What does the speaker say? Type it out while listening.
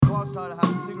outside, I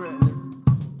have a cigarette, and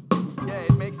yeah,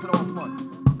 it makes it all fun.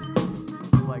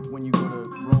 Like when you go to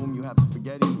Rome, you have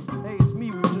spaghetti. Hey, it's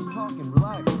me. We were just talking.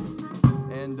 Relax.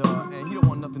 And he don't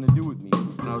want nothing to do with me.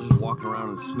 And I was just walking around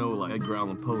in the snow like Edgar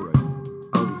Allan Poe, right?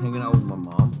 I was hanging out with my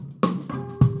mom.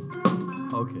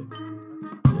 Okay.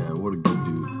 Yeah, what a good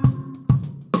dude.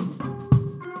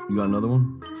 You got another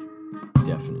one?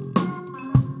 Definitely.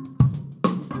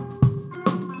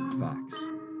 Facts.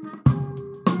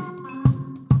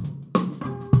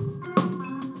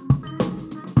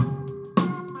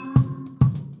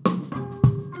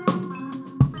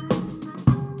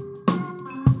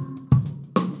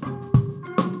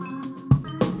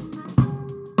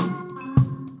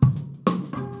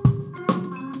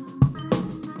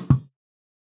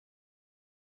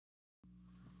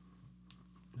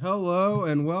 Hello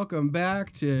and welcome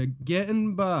back to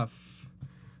Getting Buff,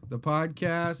 the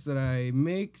podcast that I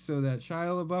make so that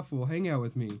Shia LaBeouf will hang out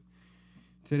with me.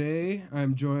 Today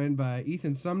I'm joined by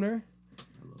Ethan Sumner,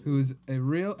 who's a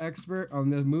real expert on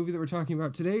the movie that we're talking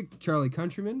about today, Charlie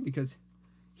Countryman, because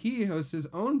he hosts his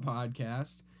own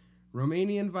podcast,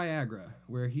 Romanian Viagra,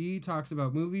 where he talks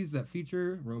about movies that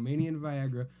feature Romanian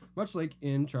Viagra, much like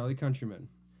in Charlie Countryman.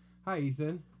 Hi,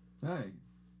 Ethan. Hey.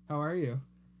 How are you?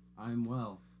 I'm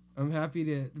well. I'm happy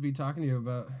to be talking to you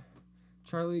about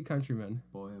Charlie Countryman.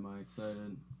 Boy, am I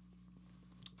excited.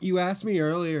 You asked me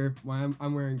earlier why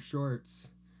I'm wearing shorts,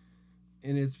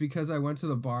 and it's because I went to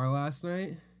the bar last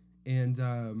night, and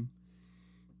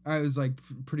I was like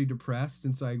pretty depressed,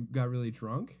 and so I got really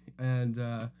drunk,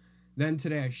 and then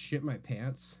today I shit my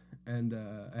pants, and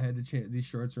I had to change. These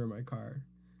shorts are in my car,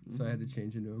 so I had to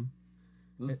change into them.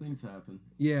 Those things happen.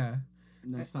 Yeah.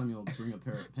 Next time you'll bring a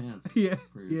pair of pants. Yeah.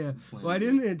 Well, I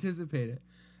didn't anticipate it.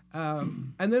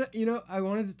 And then, I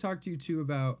wanted to talk to you too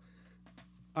about,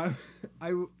 I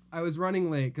was running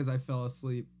late because I fell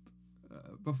asleep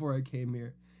before I came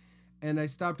here, and I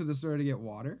stopped at the store to get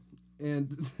water,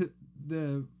 and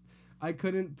I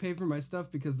couldn't pay for my stuff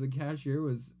because the cashier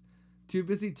was too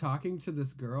busy talking to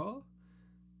this girl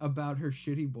about her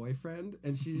shitty boyfriend,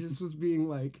 and she just was being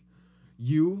like,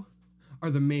 "You are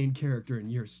the main character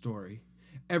in your story.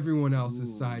 Everyone else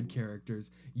is side characters.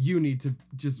 You need to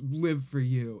just live for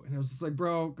you." And I was just like,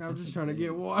 bro, I'm just trying to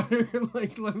get water.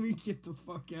 Like, let me get the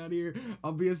fuck out of here.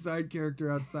 I'll be a side character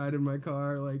outside in my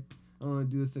car. Like, I don't want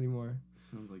to do this anymore.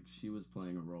 Sounds like she was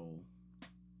playing a role.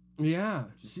 Yeah.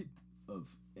 Of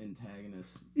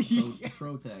antagonist.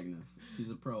 Protagonist. She's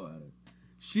a pro at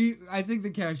it. I think the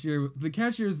cashier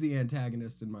is the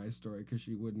antagonist in my story because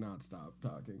she would not stop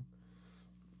talking.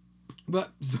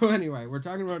 But so anyway, we're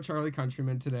talking about Charlie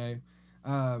Countryman today.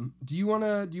 Do you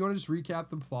wanna just recap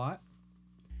the plot?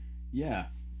 Yeah,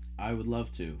 I would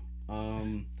love to.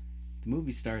 The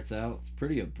movie starts out, it's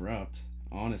pretty abrupt,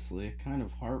 honestly, kind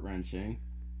of heart-wrenching.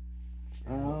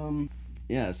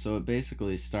 Yeah, so it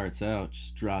basically starts out,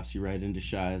 just drops you right into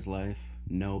Shia's life.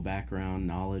 No background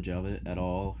knowledge of it at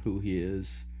all, who he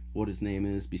is, what his name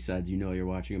is, besides you're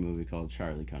watching a movie called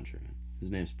Charlie Countryman. His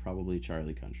name's probably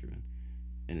Charlie Countryman.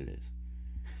 And it is.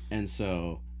 And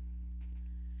so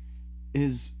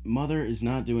his mother is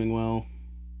not doing well.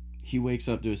 He wakes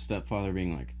up to his stepfather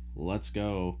being like, "Let's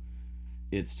go.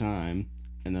 It's time."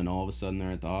 And then all of a sudden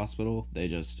they're at the hospital. They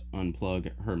just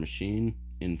unplug her machine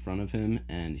in front of him,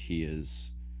 and he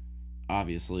is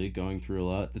obviously going through a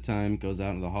lot at the time, goes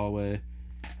out into the hallway.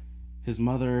 His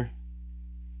mother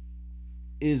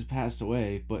is passed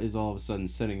away, but is all of a sudden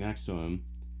sitting next to him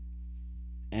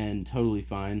and totally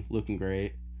fine, looking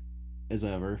great as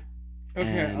ever.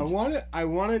 Okay, and I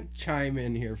want to chime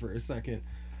in here for a second.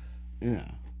 Yeah.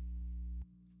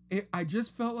 I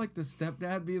just felt like the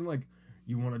stepdad being like,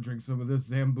 "You want to drink some of this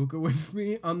Zambuca with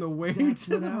me?" on the way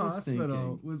to the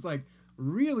hospital was like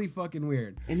really fucking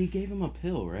weird. And he gave him a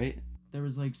pill, right? There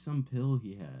was like some pill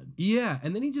he had. Yeah,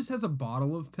 and then he just has a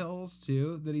bottle of pills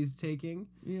too that he's taking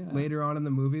later on in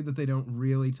the movie that they don't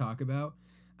really talk about.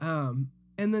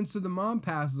 And then so the mom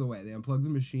passes away. They unplug the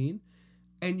machine,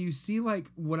 and you see like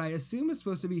what I assume is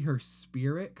supposed to be her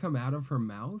spirit come out of her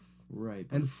mouth. Right,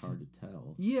 but it's hard to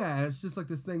tell. Yeah, it's just like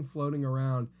this thing floating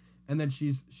around, and then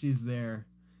she's there,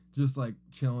 just like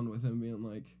chilling with him, being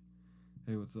like,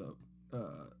 "Hey, what's up?"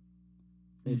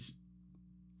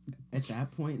 At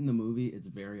that point in the movie, it's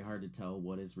very hard to tell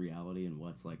what is reality and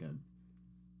what's like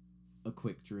a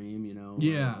quick dream,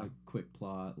 Yeah. Like quick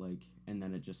plot, and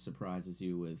then it just surprises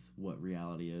you with what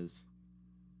reality is.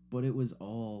 But it was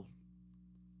all,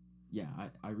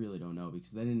 I really don't know, because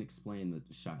they didn't explain that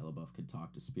Shia LaBeouf could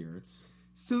talk to spirits.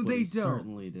 So they don't.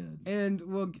 Certainly did. And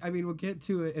we'll get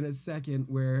to it in a second,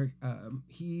 where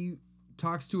he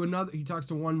talks to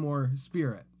one more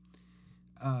spirit.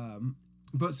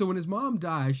 But so when his mom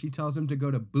dies, she tells him to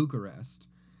go to Bucharest.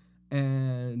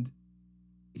 And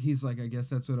he's like, I guess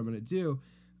that's what I'm going to do.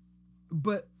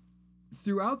 But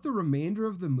throughout the remainder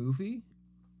of the movie,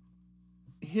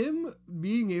 him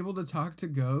being able to talk to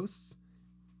ghosts,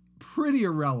 pretty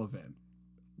irrelevant.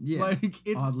 Yeah, Like,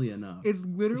 oddly enough. It's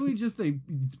literally just a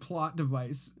plot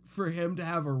device for him to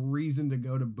have a reason to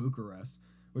go to Bucharest.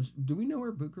 Which, do we know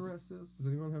where Bucharest is? Does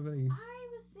anyone have any? I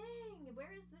was saying,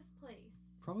 where is this place?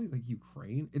 Probably like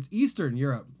Ukraine. It's Eastern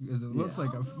Europe. It looks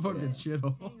like a fucking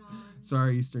shithole. Hang on.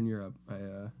 Sorry, Eastern Europe.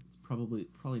 It's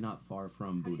probably not far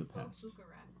from How do you spell Budapest.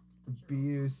 Bucharest?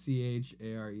 Bucharest.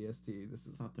 This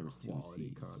is I thought there was two quality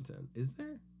C's. content. Is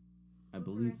there? I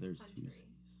believe there's Bucharest two country. C's.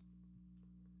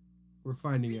 We're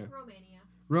finding It's it. in Romania.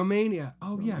 Romania.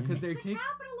 Oh yeah, Romania. because It's they the take.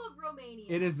 capital of Romania.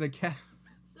 It is the cap.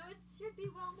 So it should be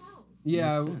well known.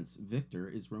 Yeah. Makes sense. Victor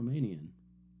is Romanian.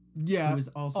 Yeah. Who is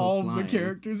also All of flying. the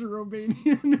characters are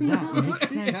Romanian. That makes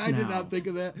sense Yeah, I did now. not think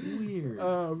of that. Weird.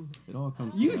 It all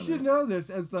comes You together. should know this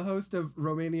as the host of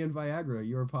Romanian Viagra,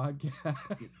 your podcast.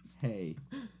 Hey,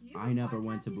 You I never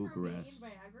went to podcasting Bucharest. Romanian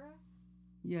Viagra?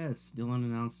 yes, Dylan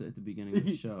announced it at the beginning of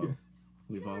the show.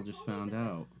 We've all just found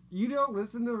out. You don't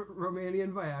listen to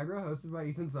Romanian Viagra, hosted by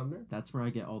Ethan Sumner? That's where I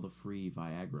get all the free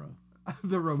Viagra.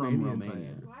 The Romanian Romania.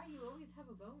 Viagra. That's why you always have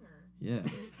a boner. Yeah.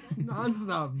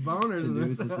 Non-stop boners The in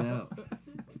news this is out.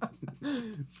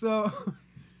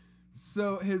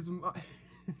 so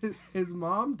his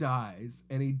mom dies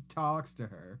and he talks to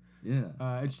her, Yeah.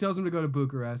 and she tells him to go to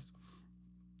Bucharest.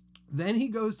 Then he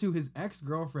goes to his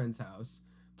ex-girlfriend's house,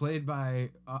 played by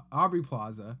Aubrey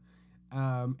Plaza,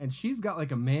 and she's got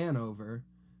like a man over,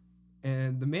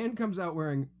 and the man comes out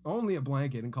wearing only a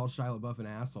blanket and calls Shia LaBeouf an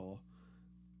asshole,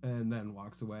 and then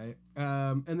walks away.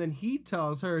 And then he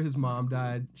tells her his mom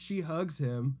died. She hugs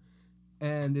him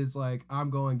and is like, I'm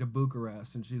going to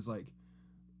Bucharest. And she's like,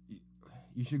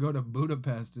 you should go to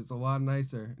Budapest. It's a lot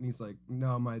nicer. And he's like,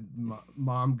 no, my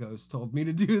mom ghost told me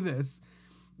to do this.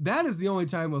 That is the only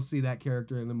time we'll see that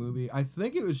character in the movie. I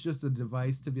think it was just a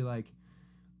device to be like,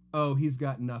 oh, he's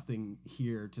got nothing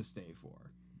here to stay for.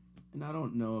 And I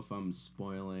don't know if I'm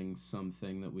spoiling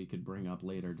something that we could bring up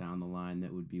later down the line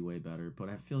that would be way better, but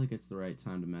I feel like it's the right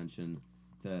time to mention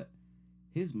that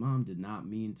his mom did not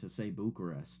mean to say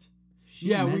Bucharest. She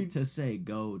meant to say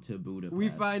go to Budapest. We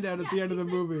find out at the end of the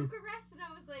said movie. Bucharest, and I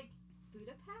was like,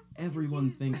 Budapest?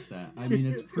 Everyone thinks that. I mean,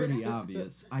 it's pretty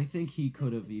obvious. I think he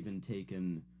could have even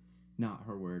taken, not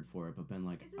her word for it, but been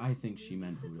like, I think she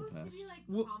meant Budapest. Is it supposed to be like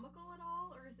Well, comical at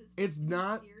all, or is it? It's supposed to be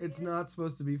not. serious? It's not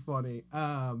supposed to be funny.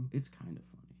 It's kind of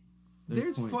funny.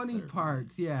 There's points funny that are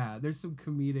parts. Yeah, there's some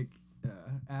comedic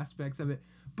aspects of it,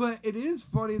 but it is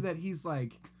funny that he's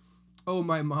like, "Oh,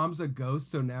 my mom's a ghost,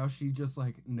 so now she just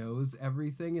like knows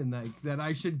everything, and like that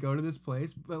I should go to this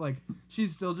place." But like,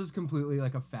 she's still just completely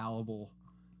like a fallible,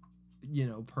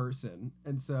 person.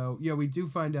 And so yeah, we do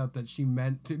find out that she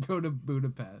meant to go to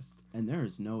Budapest. And there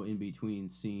is no in-between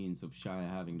scenes of Shia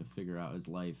having to figure out his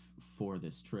life for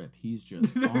this trip. He's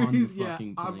just on the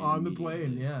fucking plane. I'm on the plane,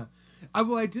 immediately. yeah.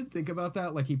 Well, I did think about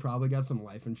that. Like, he probably got some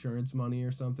life insurance money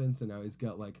or something, so now he's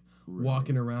got, like, Right.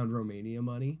 walking around Romania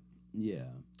money. Yeah.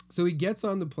 So he gets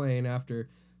on the plane after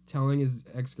telling his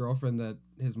ex-girlfriend that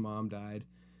his mom died,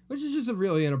 which is just a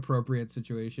really inappropriate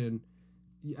situation.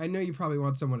 I know you probably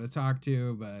want someone to talk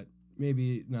to, but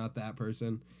maybe not that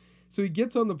person. So he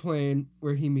gets on the plane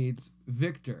where he meets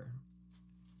Victor,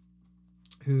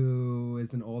 who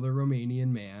is an older Romanian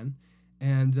man,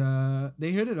 and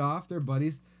they hit it off. They're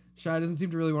buddies. Shia doesn't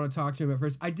seem to really want to talk to him at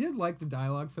first. I did like the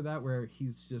dialogue for that, where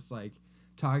he's just like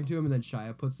talking to him, and then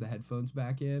Shia puts the headphones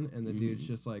back in, and the dude's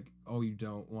just like, "Oh, you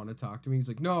don't want to talk to me?" He's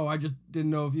like, "No, I just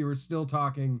didn't know if you were still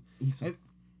talking."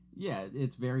 Yeah,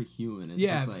 it's very human. It's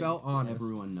Yeah, just it like, felt honest.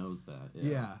 Everyone knows that.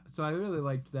 Yeah, so I really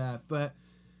liked that. But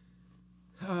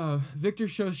Victor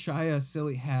shows Shia a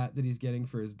silly hat that he's getting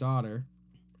for his daughter.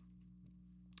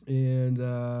 And,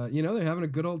 they're having a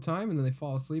good old time, and then they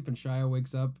fall asleep, and Shia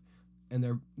wakes up,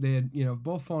 and they had,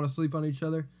 both fallen asleep on each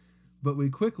other. But we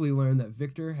quickly learn that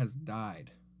Victor has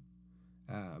died.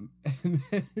 And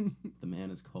then The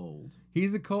man is cold.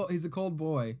 he's a cold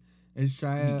boy. And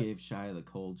Shia... He gave Shia the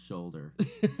cold shoulder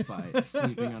by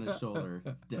sleeping on his shoulder,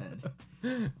 dead.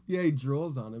 Yeah, he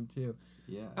drools on him, too.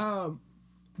 Yeah.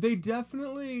 They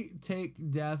definitely take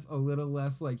death a little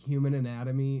less like Human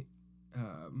Anatomy,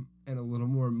 and a little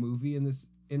more movie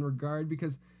in regard,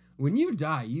 because when you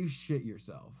die, you shit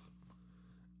yourself.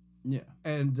 Yeah.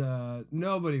 And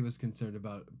nobody was concerned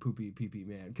about Poopy Pee Pee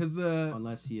Man, because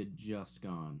Unless he had just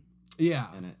gone. Yeah.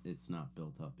 And it's not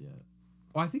built up yet.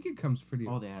 Well, I think it comes pretty...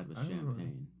 All they had was I don't know.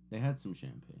 champagne. They had some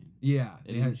champagne. Yeah,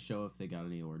 It didn't show if they got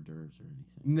any hors d'oeuvres or anything.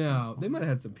 No, they might have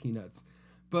had some peanuts.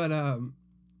 But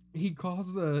he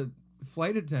calls the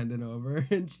flight attendant over,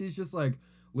 and she's just like,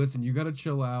 "Listen, you gotta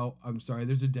chill out. I'm sorry,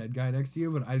 there's a dead guy next to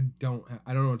you, but I don't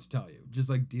know what to tell you. Just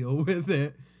like deal with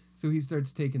it." So he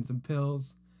starts taking some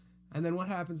pills, and then what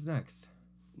happens next?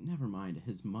 Never mind.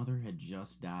 His mother had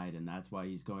just died, and that's why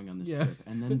he's going on this Yeah. trip.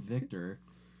 And then Victor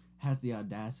has the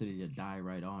audacity to die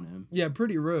right on him Yeah,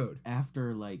 pretty rude.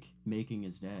 after like making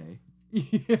his day. Yeah,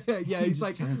 He he's just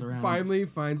like turns around. finally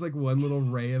finds like one little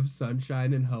ray of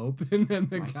sunshine and hope, and then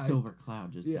the My guy silver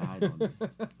cloud just died on me.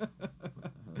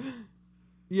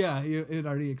 Yeah, he had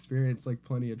already experienced like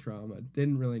plenty of trauma.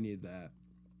 Didn't really need that.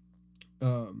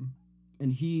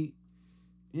 And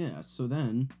so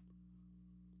then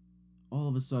all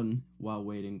of a sudden, while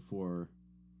waiting for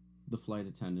the flight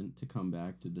attendant to come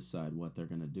back to decide what they're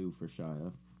going to do for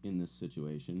Shia in this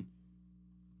situation,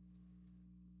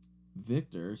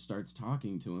 Victor starts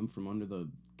talking to him from under the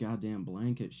goddamn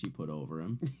blanket she put over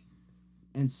him.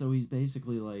 And so he's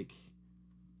basically like,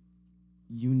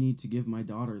 you need to give my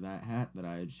daughter that hat that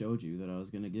I had showed you that I was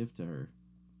going to give to her.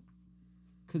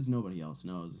 Because nobody else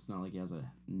knows. It's not like he has a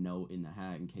note in the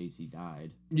hat in case he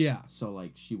died. Yeah. So,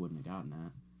 like, she wouldn't have gotten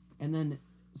that. And then,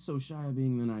 so Shia,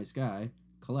 being the nice guy,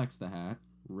 collects the hat,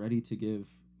 ready to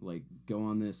go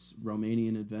on this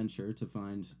Romanian adventure to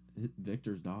find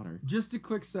Victor's daughter. Just a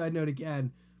quick side note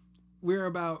again. We're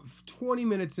about 20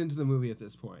 minutes into the movie at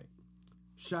this point.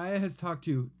 Shia has talked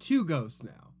to 2 ghosts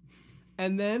now.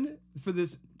 And then, for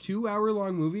this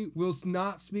 2-hour-long movie, will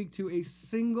not speak to a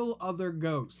single other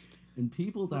ghost. And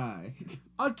people die.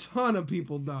 A ton of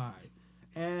people die.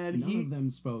 And None of them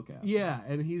spoke out. Yeah,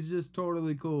 and he's just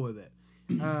totally cool with it.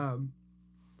 And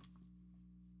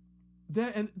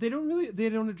they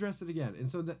don't address it again. And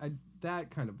so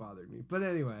that kind of bothered me. But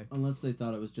anyway. Unless they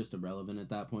thought it was just irrelevant at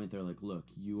that point, they're like, look,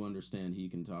 you understand he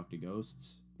can talk to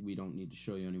ghosts. We don't need to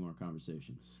show you any more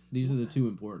conversations. These are the 2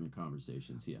 important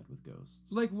conversations he had with ghosts.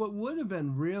 Like, what would have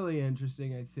been really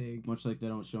interesting, I think. Much like they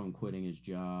don't show him quitting his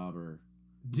job or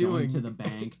going going to the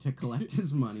bank to collect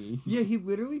his money. Yeah, he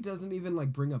literally doesn't even,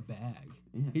 like, bring a bag.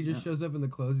 Yeah, he just shows up in the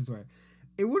clothes he's wearing.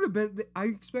 It would have been... I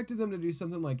expected them to do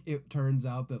something like, it turns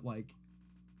out that, like,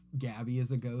 Gabby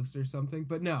is a ghost or something.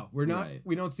 But no, we're not... Right.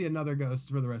 We don't see another ghost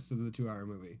for the rest of the 2-hour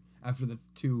movie. After the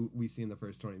 2 we see in the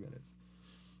first 20 minutes.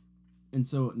 And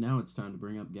so now it's time to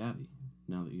bring up Gabby.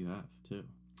 Now that you have, too.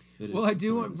 Well, I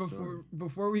do want...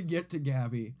 Before we get to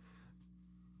Gabby...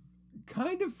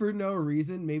 Kind of for no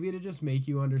reason, maybe to just make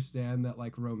you understand that,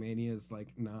 like, Romania is, like,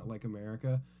 not like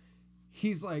America.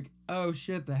 He's like, oh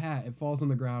shit, the hat, it falls on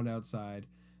the ground outside.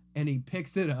 And he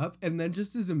picks it up and then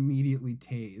just is immediately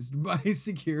tased by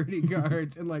security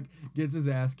guards and, like, gets his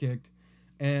ass kicked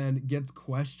and gets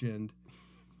questioned.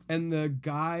 And the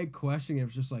guy questioning him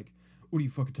is just like, what do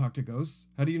you fucking talk to ghosts?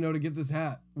 How do you know to get this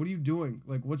hat? What are you doing?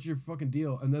 Like, what's your fucking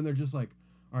deal? And then they're just like,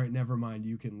 all right, never mind,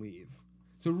 you can leave.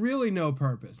 So really no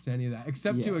purpose to any of that,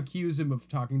 except to accuse him of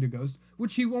talking to ghosts,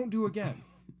 which he won't do again,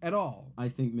 at all. I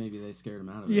think maybe they scared him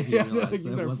out of it. Yeah, he realized like, you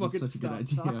that better wasn't fucking such a good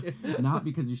stop idea. talking. Not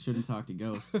because you shouldn't talk to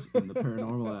ghosts in the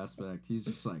paranormal aspect. He's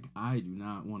just like, I do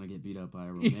not want to get beat up by a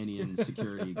Romanian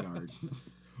security guard.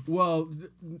 Well...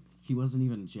 He wasn't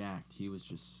even jacked. He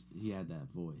had that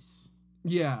voice.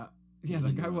 Yeah. Yeah,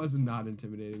 that guy was not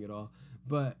intimidating at all.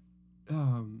 But,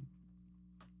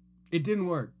 it didn't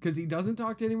work, because he doesn't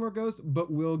talk to any more ghosts,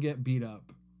 but will get beat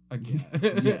up again.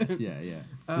 Yes, yeah. He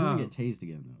doesn't get tased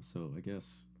again, though, so I guess...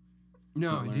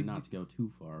 No, learn not to go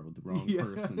too far with the wrong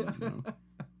person, you know?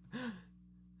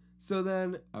 So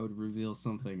then... I would reveal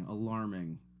something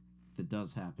alarming that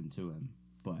does happen to him,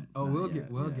 but... Oh, we'll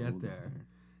get there.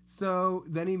 So,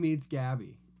 then he meets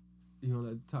Gabby. You want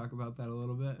to talk about that a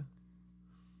little bit?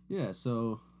 Yeah,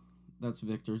 so that's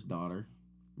Victor's daughter,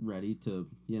 ready to,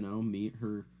 meet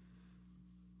her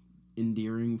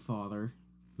endearing father,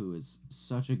 who is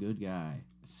such a good guy.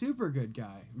 Super good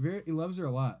guy. He loves her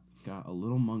a lot. Got a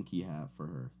little monkey hat for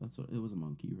her. It was a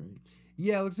monkey, right?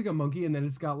 Yeah, it looks like a monkey, and then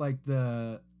it's got, like,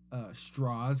 the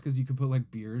straws, because you could put, like,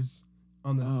 beers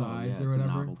on the sides or whatever.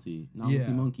 Novelty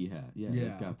monkey hat. Yeah,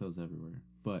 they've got those everywhere,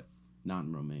 but not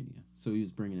in Romania. So he was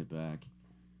bringing it back.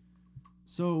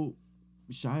 So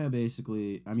Shia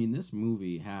basically, I mean, this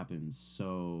movie happens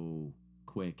so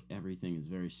quick. Everything is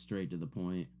very straight to the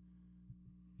point.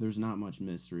 There's not much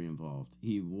mystery involved.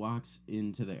 He walks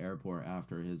into the airport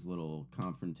after his little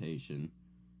confrontation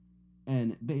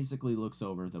and basically looks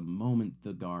over the moment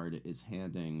the guard is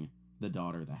handing the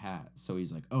daughter the hat. So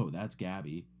he's like, oh, that's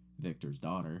Gabby, Victor's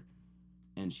daughter.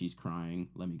 and she's crying.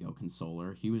 Let me go console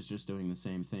her. He was just doing the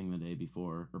same thing the day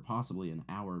before, or possibly an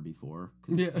hour before.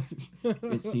 'Cause Yeah.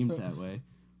 it seemed that way.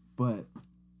 But,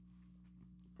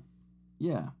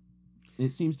 yeah.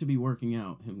 It seems to be working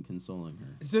out, him consoling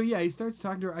her. So yeah, he starts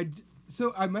talking to her.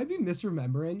 So I might be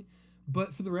misremembering,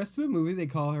 but for the rest of the movie,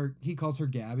 he calls her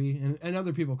Gabby, and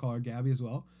other people call her Gabby as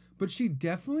well. But she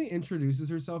definitely introduces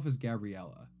herself as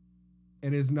Gabriella.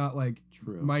 It is not like,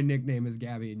 True. my nickname is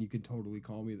Gabby and you can totally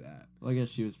call me that. Well, I guess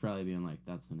she was probably being like,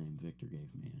 that's the name Victor gave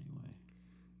me anyway.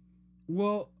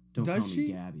 Well, Don't does call she?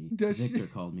 me Gabby. Does Victor she?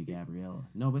 called me Gabriella.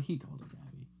 No, but he called her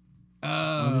Gabby. Oh,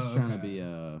 I'm just trying to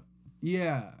okay. be,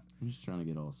 Yeah. I'm just trying to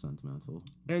get all sentimental.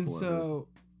 And for so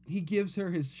he gives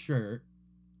her his shirt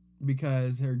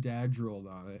because her dad drooled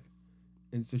on it.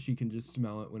 And so she can just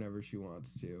smell it whenever she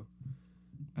wants to.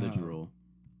 the drool.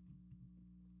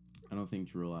 I don't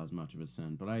think drool has much of a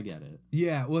scent, but I get it.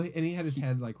 Yeah, well, and he had his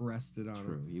head like rested on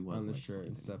True, he was on the like shirt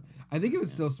and sleeping stuff. on it. I think it would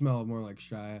Yeah. still smell more like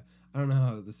Shia. I don't know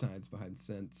how the science behind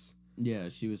scents. Yeah,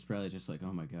 she was probably just like,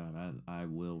 oh my god, I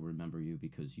will remember you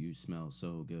because you smell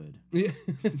so good. Yeah.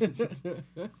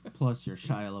 Plus, you're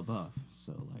Shia LaBeouf,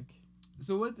 so like.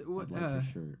 So what? I'd like your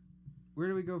shirt. Where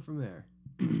do we go from there?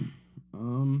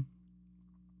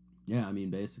 Yeah, I mean,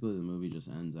 basically the movie just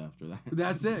ends after that.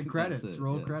 That's it. Credits. That's it,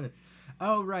 Roll yeah. credits.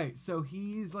 Oh right. So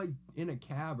he's like in a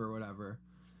cab or whatever,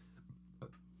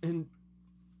 and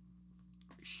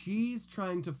she's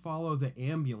trying to follow the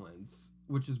ambulance,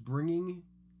 which is bringing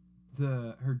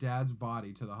her dad's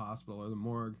body to the hospital or the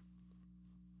morgue.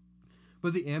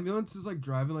 But the ambulance is like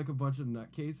driving like a bunch of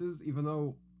nutcases, even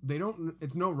though they don't.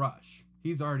 It's no rush.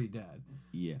 He's already dead.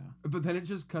 Yeah. But then it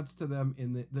just cuts to them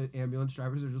in the ambulance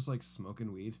drivers are just like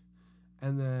smoking weed.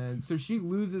 And then, so she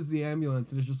loses the ambulance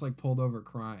and is just like pulled over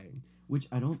crying. Which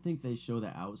I don't think they show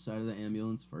the outside of the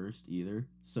ambulance first either.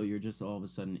 So you're just all of a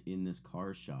sudden in this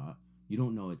car shot. You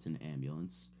don't know it's an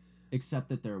ambulance, except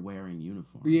that they're wearing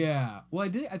uniforms. Yeah. Well,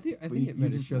 I think it you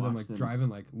might have just showed them watch like driving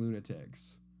like lunatics.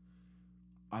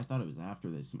 I thought it was after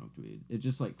they smoked weed. It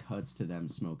just like cuts to them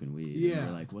smoking weed. Yeah. And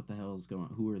you're like, what the hell is going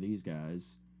on? Who are these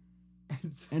guys?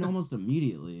 And almost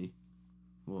immediately,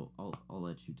 well, I'll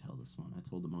let you tell this one. I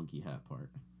told the monkey hat part.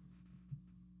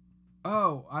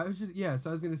 Oh, so I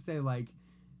was gonna say like,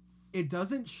 it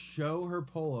doesn't show her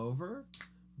pull over,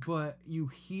 but you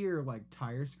hear like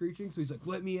tire screeching. So he's like,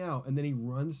 "Let me out," and then he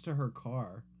runs to her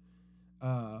car,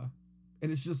 and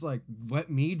it's just like, "Let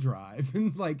me drive,"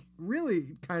 and like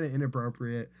really kind of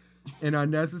inappropriate and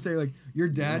unnecessary. Like, your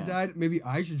dad died, maybe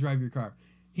I should drive your car.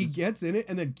 He gets in it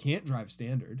and then can't drive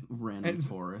standard. Random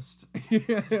forest.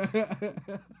 Yeah,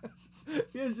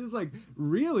 it's just like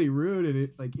really rude and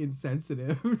like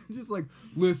insensitive. Just like,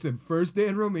 listen, first day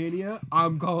in Romania,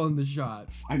 I'm calling the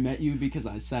shots. I met you because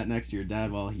I sat next to your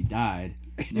dad while he died.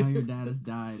 Now your dad has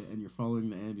died and you're following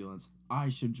the ambulance. I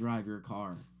should drive your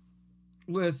car.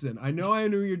 Listen, I know I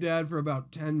knew your dad for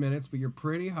about 10 minutes, but you're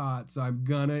pretty hot, so I'm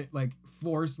gonna like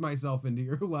force myself into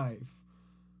your life.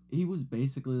 He was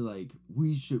basically like,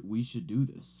 we should do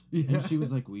this. Yeah. And she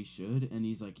was like, we should? And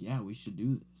he's like, yeah, we should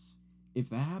do this. If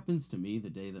that happens to me the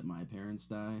day that my parents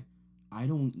die, I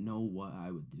don't know what I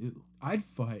would do. I'd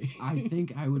fight. I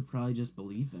think I would probably just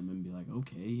believe them and be like,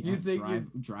 okay, yeah,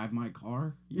 drive my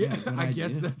car? Yeah, good I idea.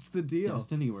 guess that's the deal.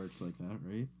 Destiny works like that,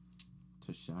 right?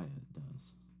 To Shia, it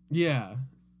does. Yeah.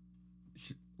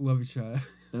 Love you, Shia.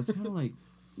 That's kind of like,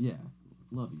 yeah,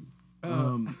 love you.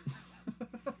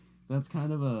 That's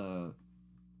kind of a,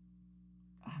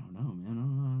 I don't know, man. I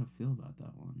don't know how to feel about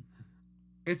that one.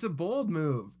 It's a bold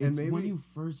move. It's and maybe when you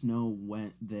first know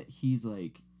that he's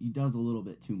like, he does a little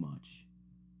bit too much.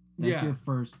 That's your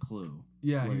first clue.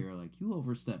 Yeah. Where you're like, you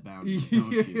overstep boundaries,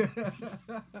 don't you?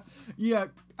 Yeah.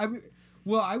 I mean,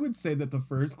 well, I would say that the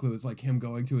first clue is like him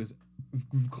going to his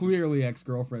clearly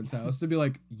ex-girlfriend's house to be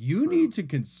like, you need to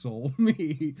console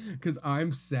me because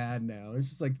I'm sad now. It's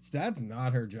just like, that's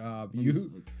not her job. And he's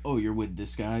like, oh, you're with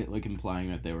this guy, like implying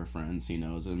that they were friends. He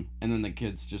knows him, and then the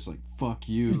kid's just like, fuck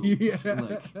you. Yeah.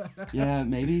 Like, yeah,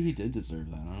 maybe he did deserve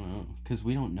that. I don't know, because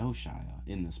we don't know Shia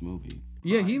in this movie.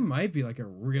 Yeah, he might be like a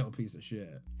real piece of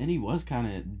shit. And he was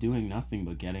kind of doing nothing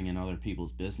but getting in other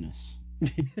people's business.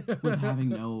 With having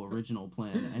no original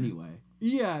plan anyway.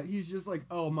 Yeah, he's just like,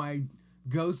 oh, my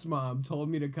ghost mom told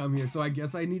me to come here, so I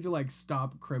guess I need to like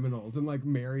stop criminals and like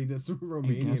marry this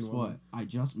Romanian and guess woman. what? I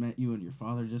just met you and your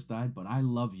father just died, but I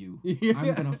love you. Yeah.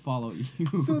 I'm gonna follow you.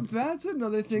 So that's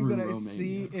another thing that I Romania.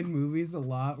 see in movies a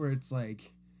lot, where it's like,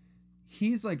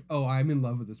 he's like, oh, I'm in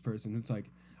love with this person. It's like,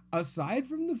 aside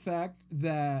from the fact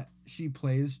that she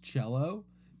plays cello,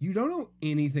 you don't know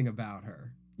anything about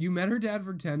her. You met her dad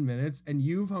for 10 minutes, and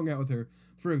you've hung out with her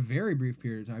for a very brief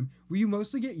period of time, where you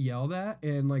mostly get yelled at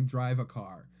and like drive a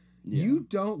car. Yeah. You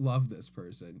don't love this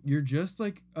person. You're just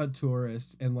like a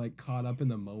tourist and like caught up in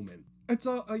the moment. It's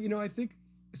all I think.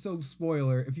 So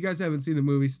spoiler: if you guys haven't seen the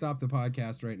movie, stop the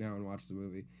podcast right now and watch the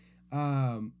movie.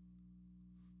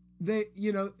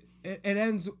 It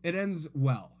ends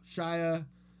well. Shia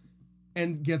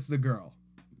and gets the girl,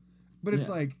 but it's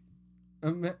like,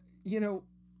 what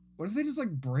if they just like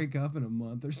break up in a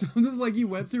month or something? Like you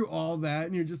went through all that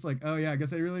and you're just like, oh yeah, I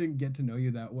guess I really didn't get to know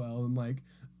you that well, and like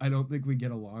I don't think we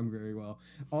get along very well.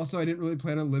 Also, I didn't really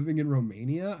plan on living in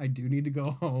Romania. I do need to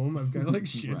go home. I've got like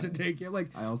shit to take care. Like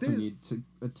I also need to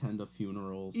attend a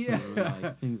funeral soon, Yeah.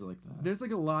 like things like that. There's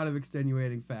like a lot of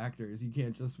extenuating factors. You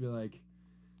can't just be like,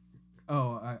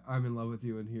 oh, I'm in love with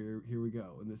you and here we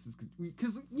go, and this is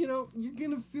because you're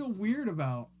gonna feel weird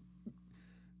about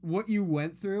what you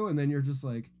went through, and then you're just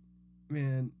like,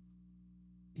 man,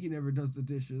 he never does the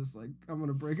dishes. Like, I'm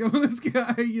gonna break up with this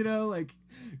guy. Like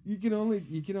you can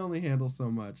only handle so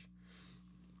much.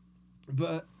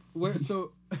 But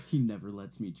he never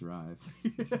lets me drive.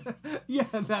 Yeah,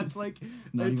 that's like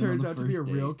Not it even on turns the out to be a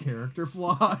first real date. character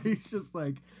flaw. He's just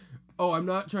like, oh, I'm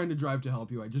not trying to drive to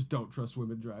help you. I just don't trust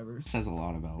women drivers. Says a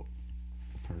lot about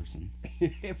a person.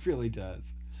 It really does.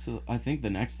 So I think the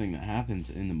next thing that happens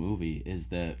in the movie is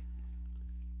that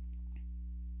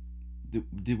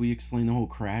did we explain the whole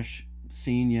crash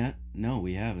scene yet? No,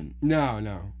 we haven't.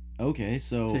 No. Okay,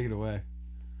 so Take it away.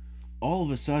 all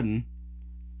of a sudden,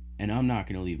 and I'm not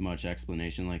going to leave much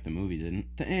explanation like the movie didn't,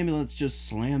 the ambulance just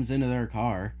slams into their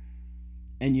car,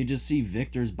 and you just see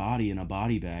Victor's body in a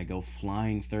body bag go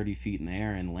flying 30 feet in the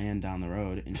air and land down the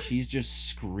road, and she's just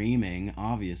screaming,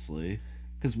 obviously,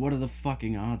 because what are the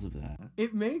fucking odds of that?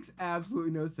 It makes absolutely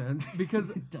no sense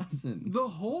because It doesn't. the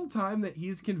whole time that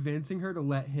he's convincing her to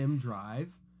let him drive,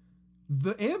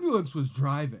 the ambulance was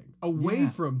driving away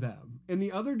from them in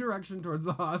the other direction towards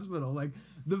the hospital. Like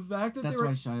the fact that That's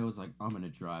why Shia was like, I'm gonna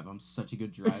drive. I'm such a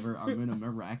good driver. I'm gonna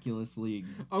miraculously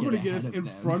get us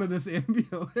in front of this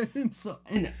ambulance. So,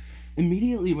 and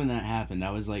immediately when that happened,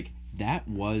 I was like, that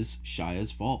was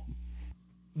Shia's fault.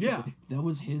 Yeah. That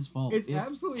was his fault. It's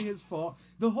absolutely his fault.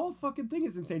 The whole fucking thing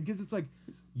is insane because it's like,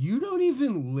 you don't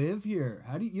even live here.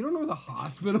 You don't know where the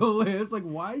hospital is? Like,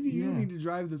 why do you need to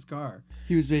drive this car?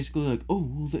 He was basically like, oh,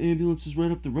 well, the ambulance is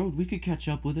right up the road. We could catch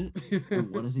up with it. And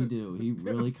what does he do? He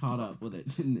really caught up with it,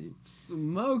 didn't he?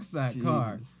 Smokes that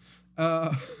car.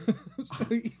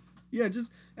 Just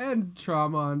add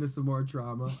trauma onto some more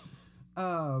trauma.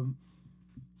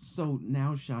 So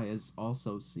now Shia's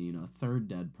also seen a third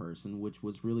dead person, which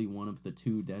was really one of the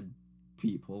two dead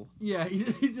people. Yeah,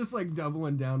 he's just like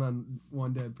doubling down on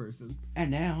one dead person. And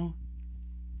now,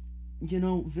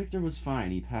 Victor was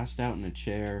fine. He passed out in a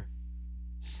chair,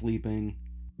 sleeping.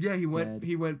 Yeah, he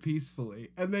went peacefully,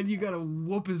 and then you gotta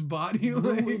whoop his body.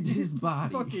 Like, Ruined his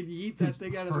body. Fucking eat that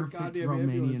thing out of the goddamn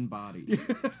Romanian ambulance. body.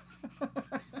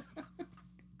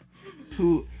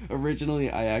 Who originally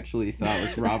I actually thought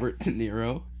was Robert De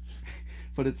Niro,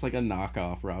 but it's like a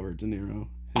knockoff Robert De Niro.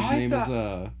 His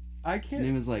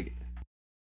name is like.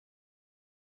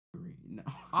 No.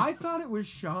 I thought it was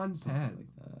Sean Penn.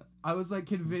 Like that. I was like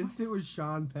convinced it was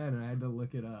Sean Penn, and I had to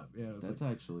look it up. Yeah, That's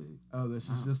actually. Oh, this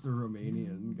is just a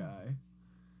Romanian guy.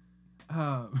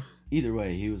 Either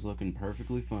way, he was looking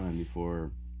perfectly fine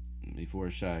before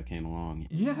Shia came along.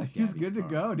 Yeah, he's good to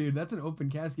go, dude. That's an open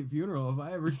casket funeral if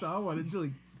I ever saw one. It's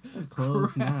like it's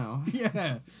closed now.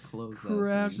 Yeah,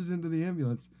 crashes into the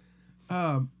ambulance.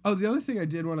 The other thing I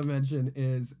did want to mention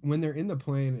is when they're in the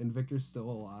plane and Victor's still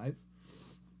alive.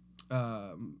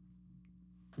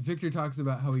 Victor talks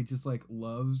about how he just like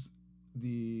loves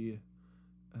the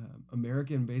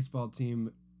American baseball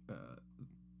team,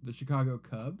 the Chicago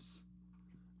Cubs,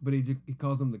 but he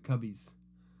calls them the Cubbies.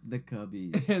 The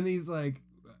Cubbies. And he's like,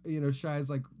 Shia's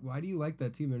like, why do you like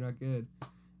that team? They're not good.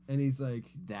 And he's like,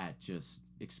 that just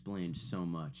explained so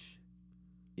much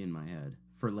in my head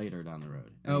for later down the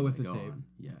road. Oh, with the tape.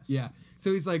 Yes. Yeah.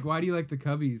 So he's like, why do you like the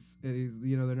Cubbies? And he's,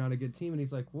 they're not a good team. And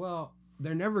he's like, well,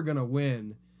 they're never gonna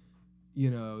win,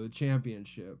 the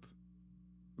championship.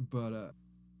 But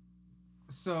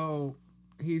so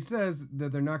he says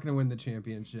that they're not gonna win the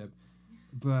championship,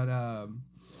 but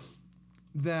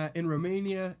that in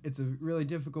Romania it's a really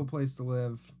difficult place to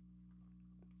live,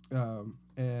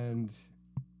 and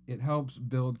it helps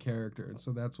build character, and so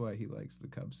that's why he likes the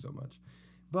Cubs so much.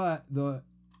 But the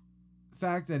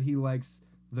fact that he likes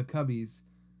the Cubbies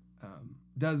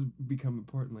does become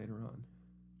important later on.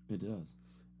 It does.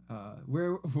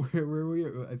 Where were we?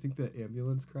 I think the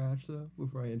ambulance crash, though,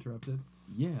 before I interrupted.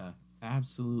 Yeah,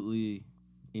 absolutely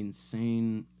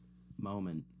insane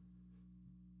moment.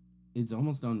 it's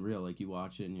almost unreal. Like, you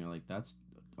watch it and you're like, that's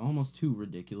almost too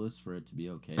ridiculous for it to be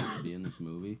okay to be in this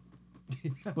movie.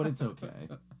 But it's okay.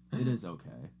 It is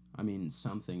okay. I mean,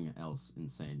 something else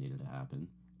insane needed to happen.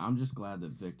 I'm just glad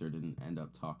that Victor didn't end up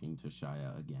talking to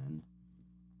Shia again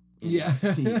in Yeah.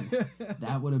 that scene.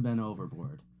 That would have been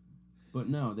overboard. But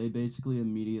no, they basically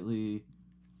immediately...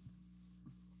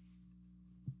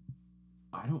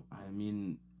 I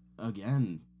mean,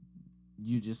 again,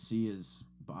 you just see his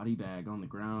body bag on the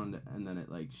ground, and then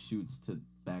it, like, shoots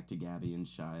back to Gabby and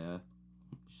Shia.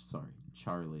 Sorry,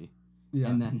 Charlie. Yeah.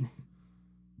 And then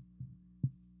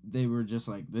they were just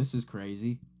like, this is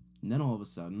crazy. And then all of a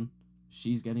sudden,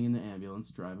 she's getting in the ambulance,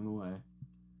 driving away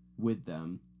with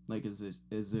them, like as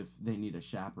if they need a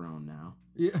chaperone now.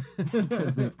 Yeah.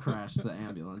 Because they've crashed the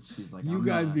ambulance. She's like, you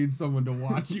guys need someone to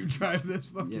watch you drive this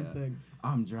fucking thing.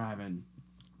 I'm driving.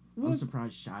 What? I'm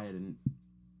surprised Shia didn't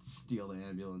steal the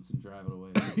ambulance and drive it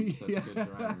away. He's such a good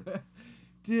driver.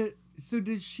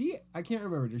 Did she, I can't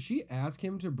remember, did she ask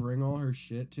him to bring all her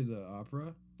shit to the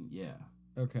opera? Yeah.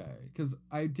 Okay, because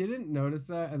I didn't notice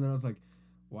that, and then I was like,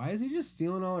 why is he just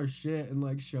stealing all her shit and,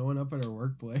 like, showing up at her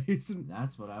workplace?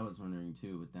 That's what I was wondering,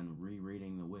 too, but then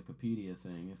rereading the Wikipedia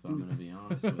thing, if I'm going to be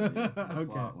honest with you, the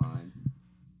plot line,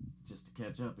 just to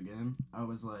catch up again, I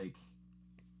was like,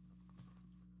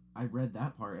 I read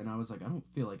that part, and I was like, I don't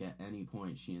feel like at any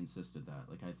point she insisted that.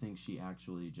 Like, I think she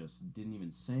actually just didn't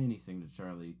even say anything to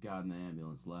Charlie, got in the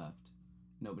ambulance, left.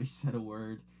 Nobody said a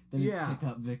word. They didn't pick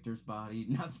up Victor's body,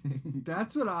 nothing.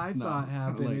 That's what I thought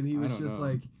happened, like, and he was just know.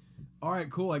 like, all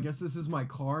right, cool, I guess this is my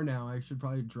car now. I should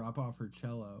probably drop off her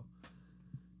cello.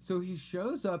 So he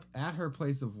shows up at her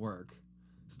place of work,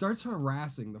 starts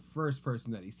harassing the first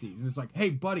person that he sees, and it's like, hey,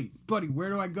 buddy, where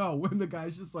do I go? When the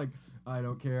guy's just like, I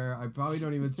don't care. I probably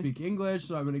don't even speak English,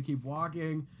 so I'm going to keep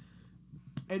walking.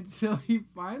 Until he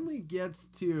finally gets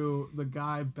to the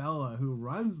guy, Bella, who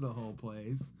runs the whole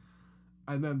place.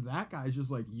 And then that guy's just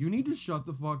like, you need to shut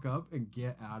the fuck up and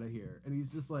get out of here. And he's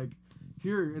just like,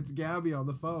 here, it's Gabby on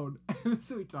the phone. And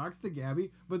so he talks to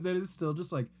Gabby, but then it's still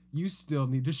just like, you still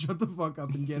need to shut the fuck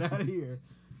up and get out of here.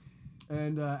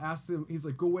 And asks him, he's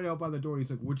like, go wait out by the door. And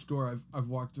he's like, which door? I've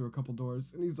walked through a couple doors.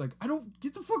 And he's like,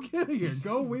 get the fuck out of here.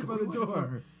 Go wait by the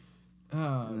door.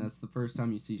 And that's the first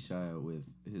time you see Shia with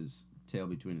his tail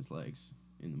between his legs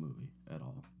in the movie at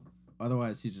all.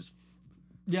 Otherwise, he's just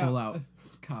full out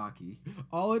cocky.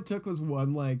 All it took was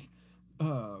one, like,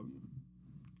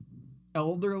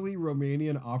 elderly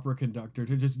Romanian opera conductor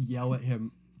to just yell at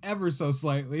him ever so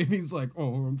slightly. And he's like,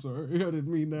 oh, I'm sorry. I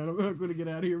didn't mean that. I'm not going to get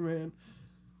out of here, man.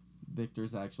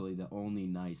 Victor's actually the only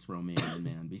nice Romanian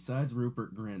man. Besides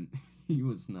Rupert Grint, he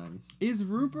was nice. Is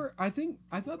Rupert... I thought...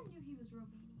 I knew he was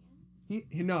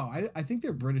Romanian. No, I think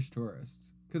they're British tourists.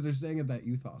 Because they're staying at that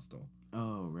youth hostel.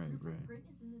 Oh, right. Rupert Grint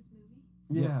is in this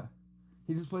movie? Yeah.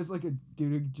 He just plays like a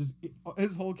dude who just...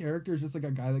 His whole character is just like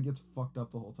a guy that gets fucked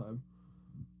up the whole time.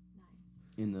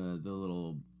 Nice. In the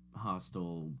little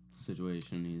hostel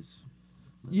situation, he's...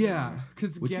 Yeah,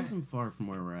 because which isn't far from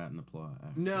where we're at in the plot.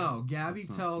 Actually. No, Gabby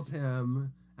tells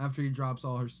him after he drops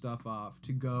all her stuff off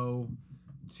to go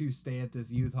to stay at this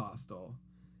youth hostel,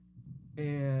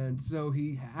 and so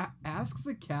he asks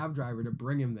the cab driver to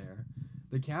bring him there.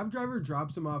 The cab driver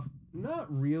drops him off not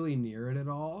really near it at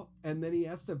all, and then he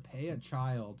has to pay a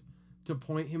child to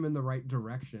point him in the right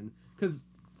direction because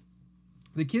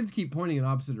the kids keep pointing in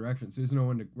opposite directions, so there's no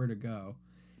one where to go,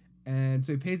 and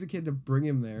so he pays a kid to bring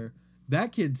him there.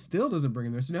 That kid still doesn't bring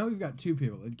him there. So now we've got two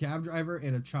people, a cab driver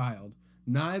and a child.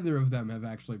 Neither of them have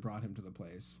actually brought him to the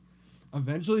place.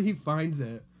 Eventually he finds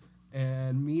it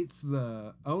and meets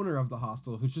the owner of the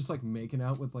hostel who's just like making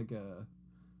out with like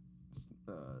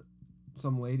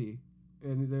some lady.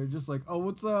 And they're just like, oh,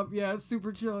 what's up? Yeah, it's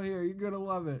super chill here. You're going to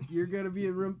love it. You're going to be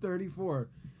in room 34.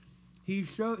 He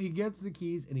gets the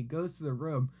keys and he goes to the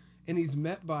room and he's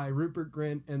met by Rupert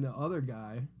Grint and the other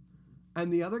guy. And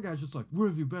the other guy's just like, where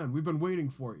have you been? We've been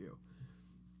waiting for you.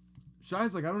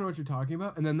 Shia's like, I don't know what you're talking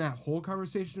about. And then that whole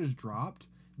conversation is dropped.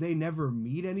 They never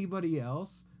meet anybody else.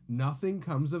 Nothing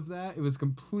comes of that. It was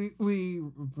completely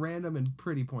random and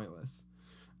pretty pointless.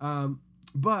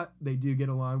 But they do get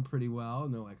along pretty well.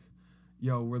 And they're like,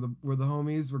 yo, we're the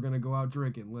homies. We're going to go out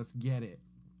drinking. Let's get it.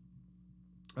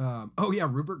 Oh, yeah,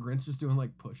 Rupert Grint's just doing,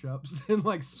 like, push-ups and,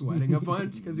 like, sweating a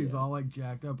bunch because he's all, like,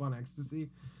 jacked up on ecstasy.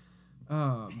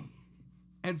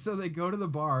 And so they go to the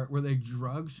bar where they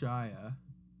drug Shia,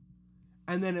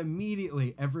 and then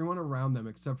immediately everyone around them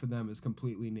except for them is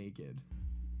completely naked.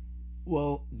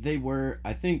 Well,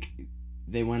 I think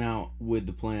they went out with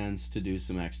the plans to do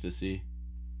some ecstasy,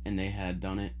 and they had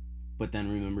done it, but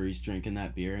then remember he's drinking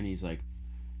that beer, and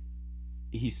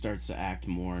he starts to act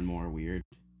more and more weird.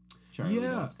 Charlie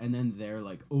does. And then they're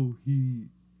like, oh, he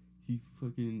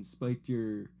fucking spiked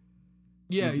your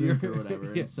drink or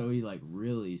whatever. Yeah. And so he, like,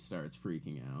 really starts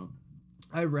freaking out.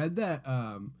 I read that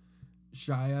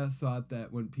Shia thought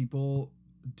that when people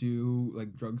do,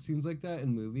 like, drug scenes like that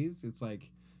in movies, it's, like,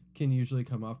 can usually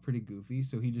come off pretty goofy,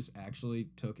 so he just actually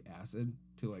took acid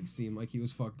to, like, seem like he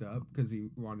was fucked up, because he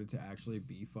wanted to actually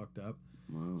be fucked up.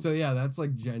 Wow. So, yeah, that's,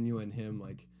 like, genuine him,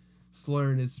 like,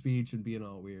 slurring his speech and being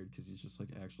all weird, because he's just, like,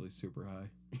 actually super high.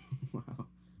 Wow.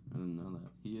 I didn't know that.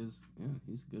 He's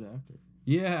a good actor.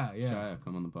 Yeah. Shia,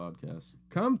 come on the podcast.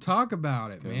 Come talk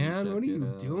about it, Come man. check What are you it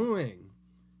out. doing?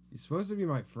 You're supposed to be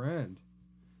my friend.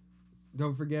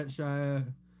 Don't forget, Shia,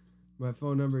 my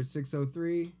phone number is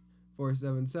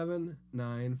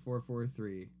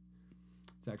 603-477-9443.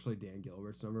 It's actually Dan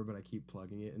Gilbert's number, but I keep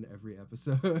plugging it in every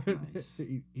episode. Nice.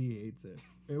 he hates it,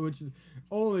 which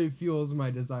only fuels my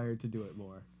desire to do it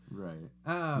more. Right.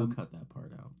 We'll cut that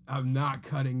part out. I'm not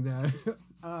cutting that.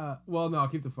 Well, no, I'll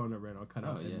keep the phone number and I'll cut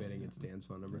out yeah, admitting yeah. it's Dan's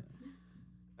phone number.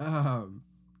 Yeah.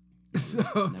 So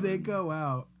Never they mind. go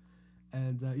out,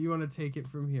 and you want to take it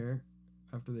from here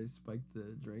after they spike the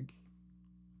drink?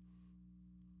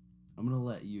 I'm gonna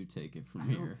let you take it from I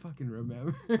here. don't fucking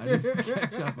remember. I didn't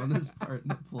catch up on this part in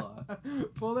the plot.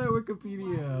 Pull that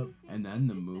Wikipedia up. And then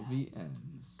the movie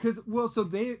ends. So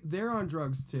they're on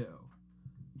drugs too.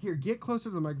 Here, get closer to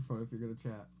the microphone if you're gonna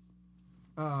chat.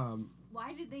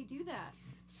 Why did they do that?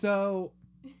 So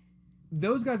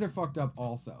those guys are fucked up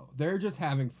also. They're just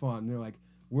having fun. They're like,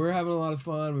 we're having a lot of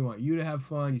fun. We want you to have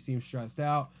fun. You seem stressed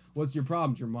out. What's your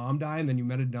problem? Did your mom die and then you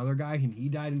met another guy and he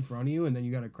died in front of you and then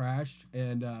you got to crash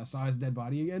and saw his dead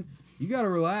body again? You got to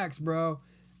relax, bro.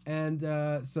 And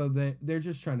so they're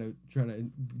just trying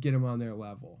to get him on their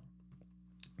level.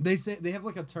 They say they have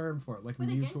like a term for it, like But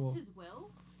mutual. against his will?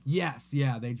 Yes,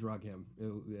 yeah, they drug him.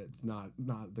 It's not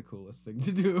the coolest thing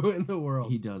to do in the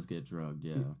world. He does get drugged,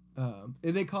 yeah.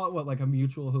 And they call it what, like a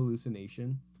mutual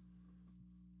hallucination?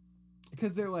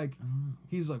 Because they're like, I don't know.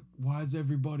 he's like, why is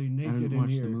everybody I naked didn't in watch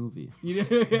here? the movie.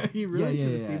 He really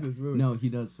should have seen this movie. No, he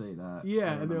does say that. Yeah,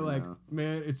 I and they're remember like, now.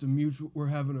 man, it's a mutual.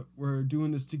 We're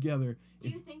doing this together. Do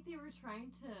you think they were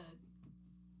trying to,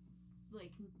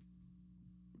 like,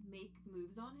 make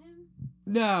moves on him?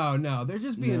 No, they're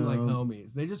just being like No. homies.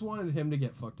 They just wanted him to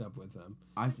get fucked up with them.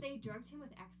 But they drugged him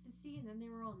with ecstasy and then they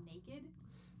were all naked?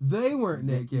 They weren't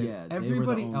naked. Yeah, they were the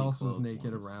Everybody only else was clothed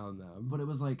naked ones. around them. But it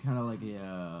was like kind of like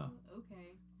a Okay.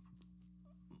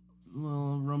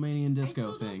 Romanian disco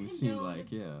still don't thing. Seemed condone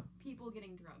like, yeah. People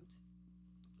getting drugged.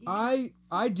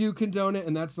 I do condone it,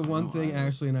 and that's the one know thing I-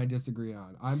 Ashley and I disagree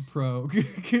on. I'm pro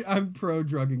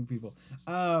drugging people.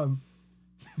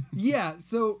 Yeah.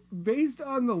 So based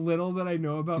on the little that I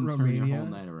know about Can Romania, turn your whole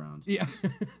night around. yeah,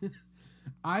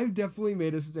 I've definitely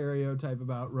made a stereotype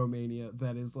about Romania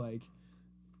that is like,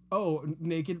 oh,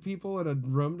 naked people in a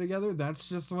room together. That's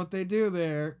just what they do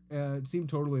there. It seemed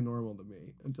totally normal to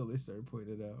me until they started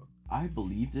pointing it out. I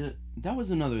believed it. That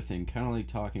was another thing, kind of like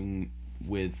talking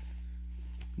with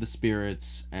the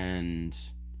spirits, and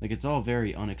like it's all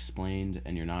very unexplained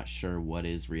and you're not sure what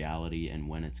is reality and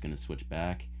when it's going to switch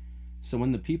back. So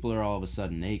when the people are all of a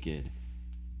sudden naked,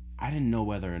 I didn't know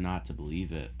whether or not to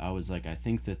believe it. I was like, I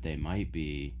think that they might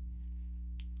be,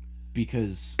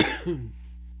 because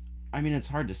I mean, it's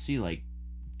hard to see like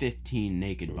 15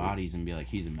 naked bodies and be like,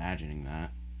 he's imagining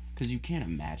that, because you can't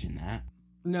imagine that.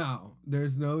 No,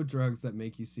 there's no drugs that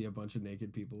make you see a bunch of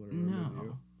naked people in a room with No.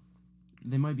 you.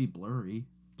 They might be blurry,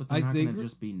 but they're I not think- going to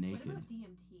just be What naked. about DMT?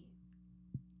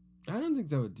 I don't think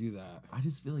that would do that. I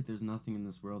just feel like there's nothing in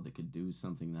this world that could do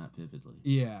something that vividly,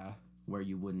 Yeah. where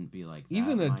you wouldn't be like, that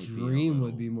Even a might be dream would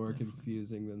little be more different.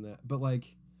 confusing than that. But like,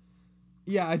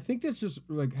 yeah, I think that's just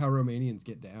like how Romanians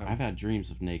get down. I've had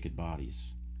dreams of naked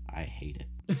bodies. I hate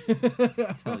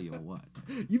it. Tell you what.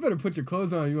 You better put your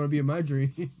clothes on if you want to be in my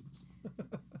dream.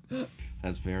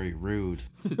 That's very rude.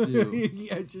 to do.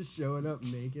 Yeah, just showing up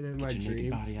naked in my Get your naked dream.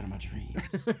 body out of my dreams.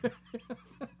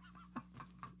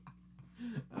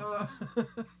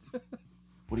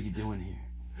 What are you doing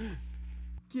here?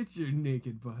 Get your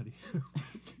naked body.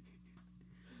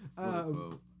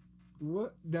 Whoa.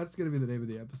 What? That's gonna be the name of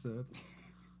the episode.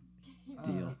 Deal.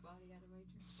 Body out of my dream.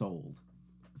 Sold.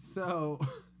 So,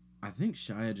 I think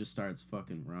Shia just starts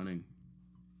fucking running.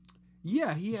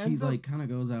 yeah, he ends He up. like kind of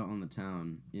goes out on the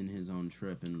town in his own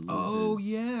trip and loses. Oh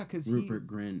yeah, because Rupert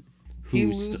Grint, he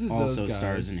who loses also those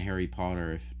stars guys. in Harry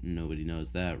Potter. If nobody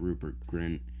knows that, Rupert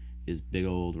Grint is big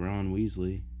old Ron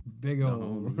Weasley. big the old.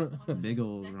 homie. One of Big the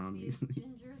old Ron sexiest Weasley.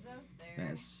 gingers out there.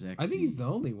 That's sexy. I think he's the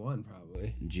only one,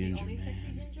 probably. The ginger only man.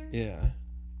 sexy ginger? Yeah.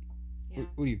 Yeah.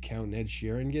 What are you counting, Ed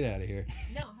Sheeran? Get out of here.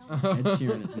 No, hell Ed no.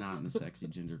 Sheeran is not in the Sexy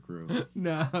Ginger crew.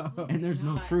 No. And there's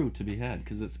no Not. crew to be had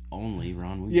because it's only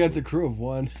Ron Weasley. Yeah, it's a crew of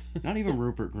one. Not even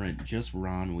Rupert Grint, just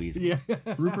Ron Weasley.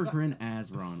 Yeah. Rupert Grint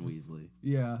as Ron Weasley.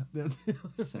 Yeah, that's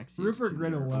Sexiest Rupert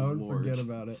Grint Ginger alone. award Forget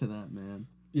about it. To that man.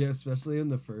 Yeah, especially in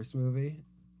the first movie,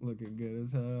 looking good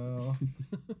as hell.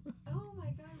 Oh my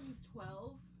god, he's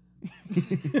 12.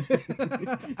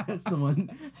 That's the one.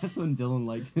 That's when Dylan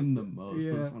liked him the most.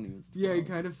 Yeah. Was when he was 12. Yeah, he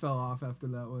kind of fell off after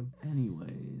that one.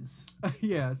 Anyways,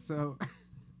 Yeah, so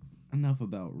enough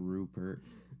about Rupert.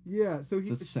 yeah, so he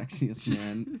The sexiest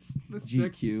man. the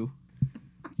GQ.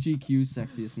 GQ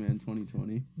sexiest man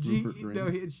 2020. Rupert Grint. No,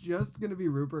 it's just gonna be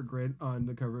Rupert Grint on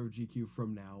the cover of GQ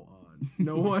from now on.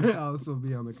 No one else will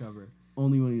be on the cover.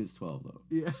 Only when he was 12 though.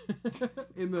 Yeah,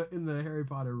 in the Harry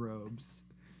Potter robes.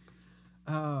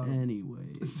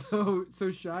 Anyways. So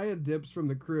Shia dips from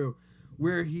the crew,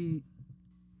 where he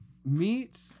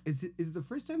meets is the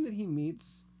first time that he meets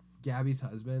Gabby's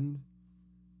husband,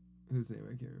 whose name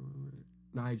I can't remember.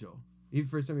 Nigel. The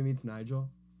first time he meets Nigel.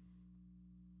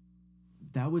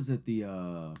 That was at the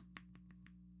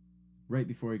right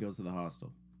before he goes to the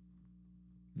hostel.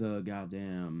 The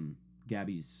goddamn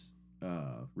Gabby's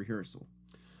rehearsal.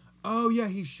 Oh yeah,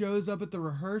 he shows up at the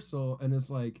rehearsal and it's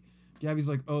like Gabby's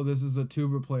like, "Oh, this is a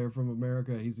tuba player from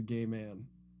America. He's a gay man,"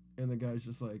 and the guy's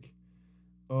just like,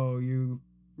 "Oh, you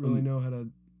really know how to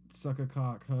suck a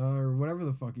cock, huh?" Or whatever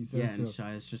the fuck he says. Yeah, and to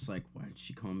Shia's just like, "Why did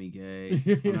she call me gay?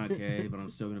 I'm not gay, but I'm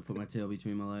still gonna put my tail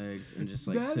between my legs and just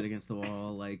like sit against the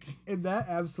wall, like." And that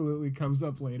absolutely comes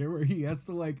up later, where he has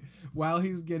to like, while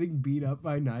he's getting beat up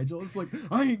by Nigel, it's like,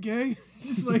 "I ain't gay."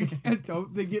 Just like, I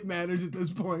don't think it matters at this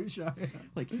point, Shia.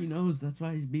 Like he knows that's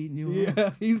why he's beating you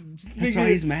up. Yeah, That's why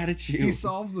he's mad at you. He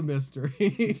solves the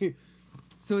mystery.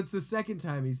 So it's the second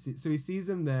time he sees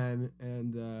him then,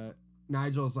 and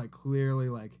Nigel's like clearly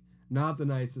like not the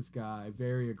nicest guy,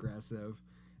 very aggressive.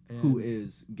 And Who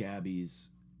is Gabby's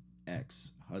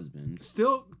ex-husband?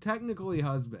 still technically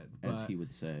husband, As but he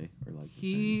would say, or like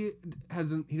he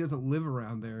doesn't live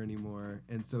around there anymore,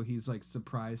 and so he's like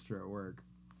surprised her at work.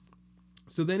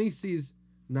 So then he sees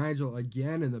Nigel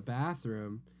again in the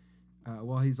bathroom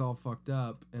while he's all fucked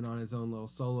up and on his own little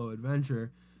solo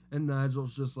adventure, and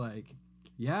Nigel's just like,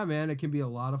 "Yeah, man, it can be a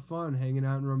lot of fun hanging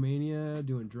out in Romania,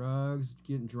 doing drugs,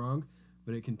 getting drunk,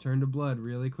 but it can turn to blood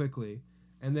really quickly."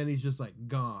 And then he's just like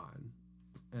gone.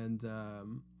 And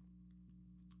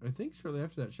I think shortly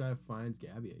after that, Shia finds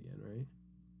Gabby again, right?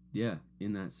 Yeah,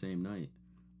 in that same night.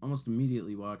 Almost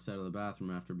immediately walks out of the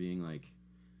bathroom after being like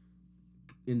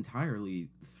entirely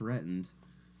threatened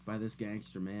by this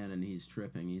gangster man, and he's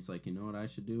tripping. He's like, "You know what I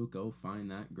should do? Go find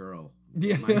that girl.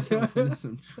 Yeah. Get myself into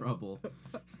some trouble.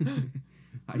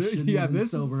 I shouldn't even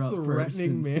this sober up first threatening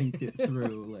and man. think it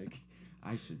through. Like,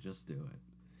 I should just do it.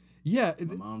 Yeah,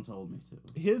 My mom told me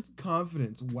to." his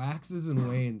confidence waxes and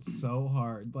wanes so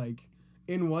hard. Like,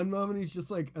 in one moment, he's just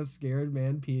like a scared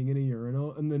man peeing in a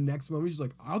urinal, and the next moment, he's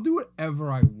like, "I'll do whatever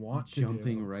I want to do."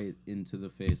 Jumping right into the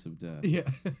face of death. Yeah.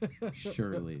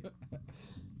 Surely.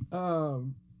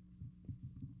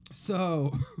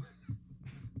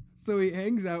 So he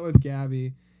hangs out with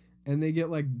Gabby, and they get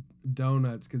like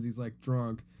donuts because he's like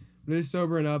drunk. But they're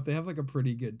sobering up. They have like a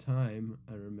pretty good time,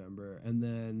 I remember. And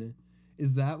then,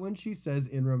 is that when she says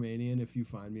in Romanian, "If you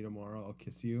find me tomorrow, I'll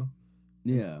kiss you"?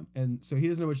 Yeah. And so he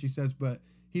doesn't know what she says, but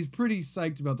he's pretty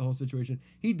psyched about the whole situation.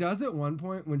 He does at one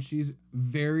point when she's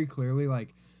very clearly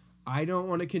like, "I don't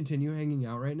want to continue hanging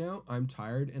out right now. I'm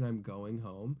tired and I'm going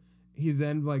home." He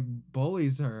then like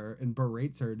bullies her and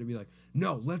berates her to be like,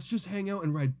 "No, let's just hang out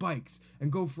and ride bikes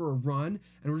and go for a run,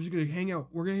 and we're just gonna hang out.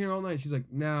 We're gonna hang out all night." She's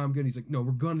like, "Nah, I'm good." He's like, "No,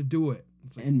 we're gonna do it."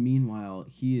 It's like, And meanwhile,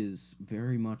 he is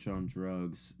very much on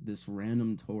drugs. This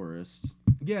random tourist,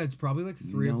 yeah, it's probably like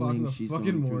 3 o'clock in knowing the she's fucking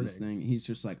going through morning. this thing, he's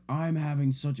just like, "I'm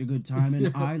having such a good time,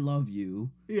 and I love you.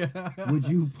 Yeah. Would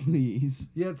you please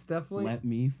Yeah, it's definitely. let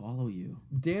me follow you?"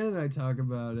 Dan and I talk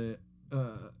about it,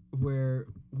 where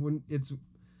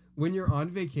when you're on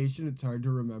vacation, it's hard to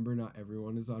remember not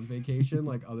everyone is on vacation.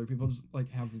 Like, other people just like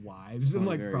have lives and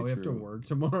like Very probably have to true. work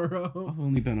tomorrow. I've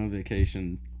only been on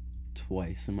vacation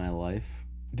twice in my life.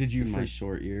 Did you in my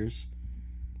short years?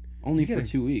 Only for gotta-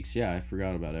 2 weeks. Yeah, I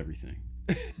forgot about everything.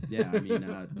 Yeah, I mean,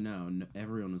 no,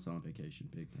 everyone was on vacation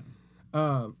big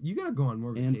time. You gotta go on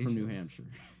more And vacations. from New Hampshire.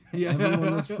 Yeah,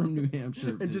 Everyone was from New Hampshire.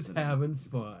 and just visiting. having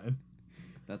fun.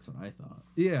 That's what I thought.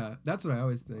 Yeah, that's what I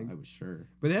always think. I was sure.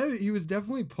 But he was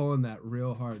definitely pulling that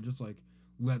real hard, just like,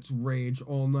 let's rage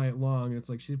all night long. It's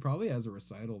like she probably has a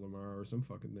recital tomorrow or some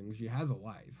fucking thing. She has a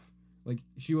life. Like,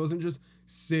 she wasn't just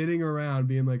sitting around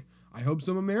being like, I hope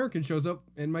some American shows up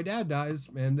and my dad dies,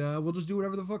 and we'll just do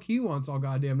whatever the fuck he wants all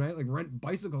goddamn night, like rent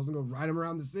bicycles and go ride them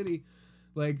around the city.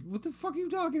 Like, what the fuck are you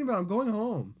talking about? I'm going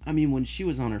home. I mean, when she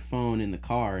was on her phone in the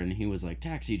car and he was like,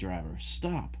 taxi driver,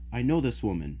 stop. I know this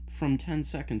woman from 10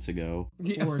 seconds ago.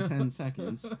 Yeah. Or 10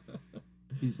 seconds.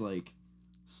 He's like,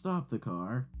 stop the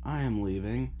car. I am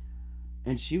leaving.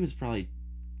 And she was probably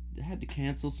had to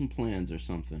cancel some plans or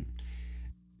something.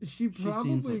 She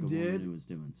probably seems like a did. woman who was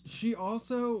doing stuff. She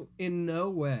also, in no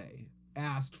way,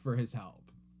 asked for his help.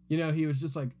 You know, he was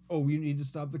just like, oh, you need to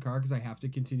stop the car because I have to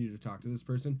continue to talk to this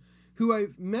person who I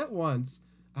met once.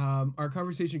 Our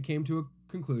conversation came to a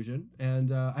conclusion,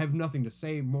 and I have nothing to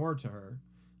say more to her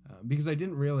because I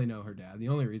didn't really know her dad. The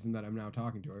only reason that I'm now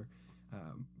talking to her.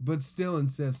 But still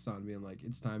insists on being like,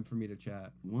 it's time for me to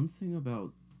chat. One thing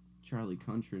about Charlie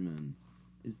Countryman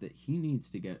is that he needs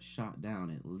to get shot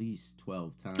down at least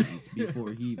 12 times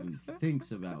before he even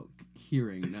thinks about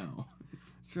hearing no.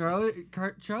 Charlie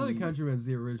Countryman's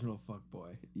the original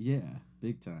fuckboy. Yeah,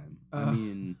 big time. I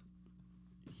mean,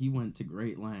 he went to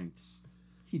great lengths.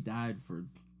 He died for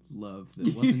love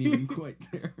that wasn't even quite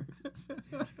there.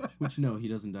 Which, no, he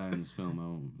doesn't die in this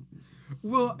film.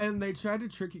 Well, and they tried to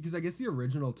trick you, because I guess the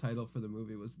original title for the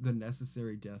movie was The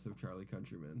Necessary Death of Charlie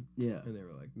Countryman. Yeah. And they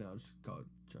were like, no, just call it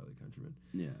Charlie Countryman.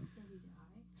 Yeah. Does he die?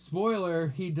 Spoiler,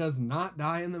 he does not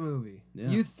die in the movie. Yeah.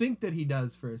 You think that he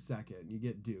does for a second. You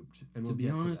get duped. And we'll To be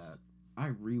get honest, to that. I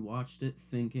rewatched it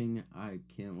thinking I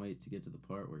can't wait to get to the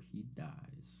part where he dies.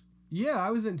 Yeah, I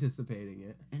was anticipating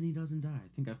it. And he doesn't die. I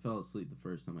think I fell asleep the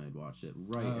first time I had watched it,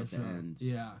 at the end.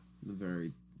 Yeah. The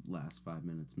very last 5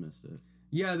 minutes missed it.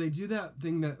 Yeah, they do that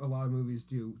thing that a lot of movies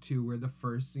do, too, where the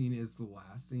first scene is the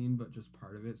last scene, but just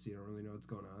part of it, so you don't really know what's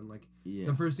going on. Like, Yeah.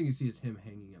 the first thing you see is him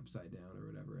hanging upside down or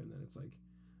whatever, and then it's like,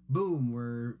 boom,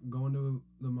 we're going to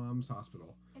the mom's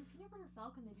hospital. In Peanut Butter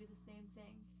Falcon, they do the same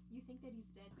thing. You think that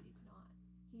he's dead, but he's not.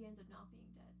 He ends up not being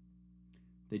dead.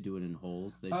 They do it in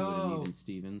Holes. They do it in Even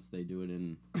Stevens. They do it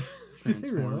in Did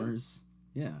they really? Transformers.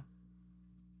 Yeah.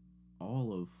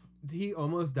 All of He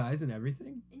almost dies in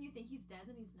everything? And you think he's dead,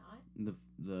 and he's not?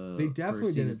 the They definitely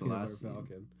first scene did is it the in Peanut last Butter scene.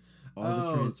 Falcon. All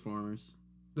Oh. the Transformers.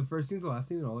 The first scene's the last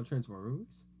scene in all the Transformer movies?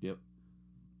 Yep.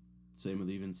 Same with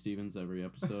Even Stevens every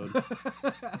episode. Oh,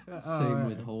 Same right.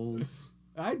 with Holes.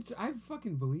 I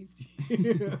fucking believed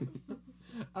you.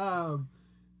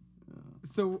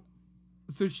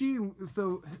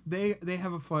 So they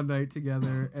have a fun night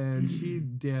together, and she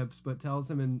dips, but tells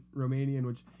him in Romanian,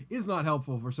 which is not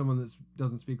helpful for someone that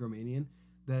doesn't speak Romanian,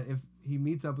 that if he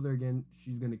meets up with her again,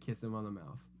 she's gonna kiss him on the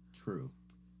mouth. True.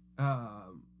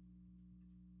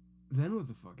 Then what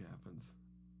the fuck happens?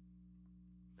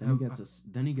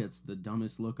 Then he gets the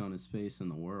dumbest look on his face in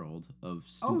the world of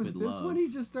Oh, stupid is this love. when he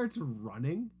just starts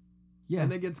running? Yeah.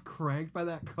 And then gets cranked by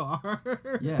that car?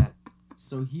 Yeah.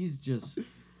 So he's just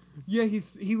Yeah,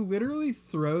 he literally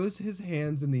throws his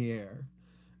hands in the air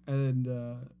and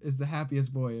is the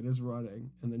happiest boy and is running,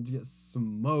 and then gets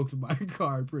smoked by a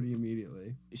car pretty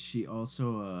immediately. She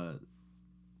also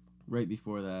right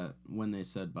before that, when they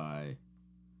said bye,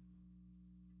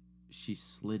 she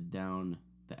slid down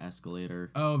the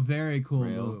escalator. Oh, very cool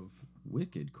Rail. move.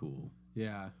 Wicked cool.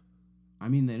 Yeah. I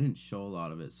mean, they didn't show a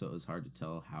lot of it, so it was hard to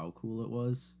tell how cool it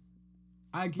was.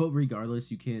 But But regardless,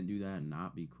 you can't do that and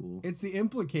not be cool. it's the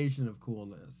implication of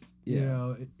coolness. Yeah. You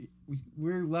know,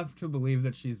 we're left to believe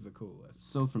that she's the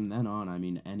coolest. So from then on, I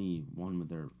mean, anyone with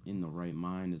their in the right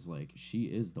mind is like, she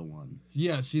is the one.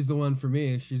 Yeah, she's the one for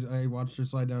me. I watched her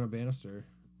slide down a banister.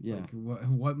 Yeah. Like,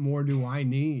 what more do I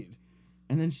need?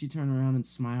 And then she turned around and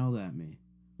smiled at me.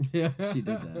 Yeah. She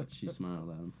did that. She smiled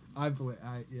at him.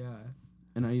 Yeah.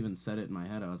 And I even said it in my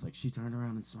head. I was like, she turned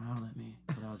around and smiled at me.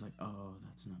 But I was like, oh,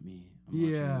 that's not me. I'm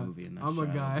watching a movie and that's I'm a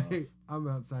Shia guy. LaBeouf. I'm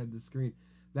outside the screen.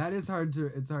 That is hard to.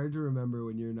 It's hard to remember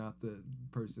when you're not the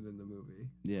person in the movie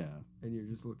Yeah. and you're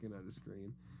just looking at a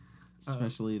screen.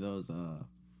 Especially those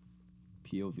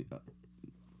POV.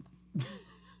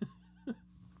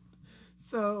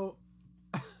 So.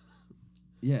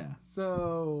 Yeah.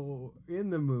 So in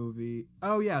the movie,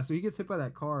 so he gets hit by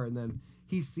that car, and then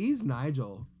he sees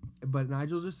Nigel, but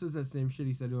Nigel just says that same shit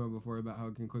he said to him before about how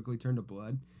it can quickly turn to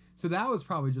blood. So that was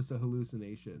probably just a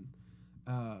hallucination.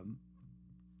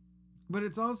 But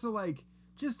it's also like,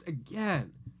 just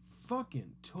again,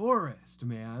 fucking tourist,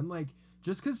 man. Like,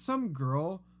 just because some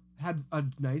girl had a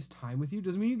nice time with you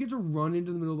doesn't mean you get to run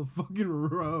into the middle of the fucking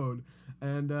road,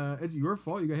 and it's your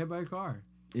fault you got hit by a car.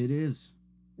 It is.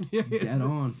 Yeah, Dead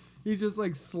on. He's just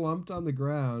like slumped on the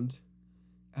ground.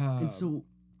 And so,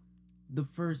 the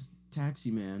first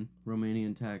taxi man,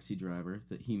 Romanian taxi driver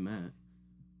that he met,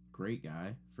 great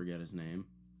guy, forget his name.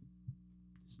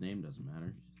 His name doesn't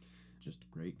matter. just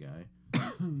a great guy.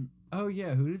 Oh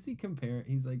yeah, who does he compare?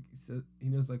 He's like, he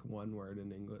knows like one word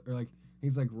in English, or like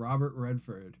he's like Robert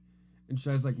Redford, and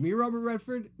Shia's like, me Robert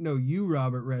Redford? No, you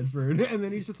Robert Redford. And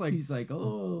then he's just like, He's like,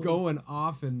 oh, going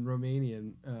off in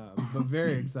Romanian, but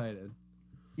very excited.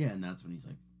 Yeah, and that's when he's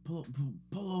like, pull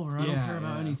over. I don't Yeah, care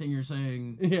about yeah. anything you're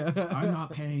saying. Yeah, I'm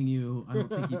not paying you. I don't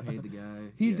think he paid the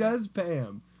guy. He Yeah. does pay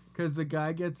him, because the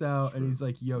guy gets out and True. he's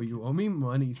like, yo, you owe me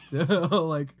money still.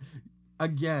 Like,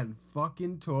 again,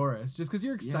 fucking tourist. Just because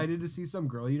you're excited to see some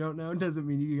girl you don't know doesn't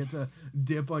mean you get to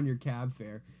dip on your cab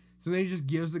fare. So then he just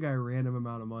gives the guy a random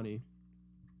amount of money.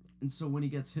 And so when he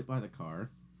gets hit by the car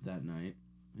that night,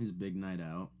 his big night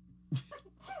out.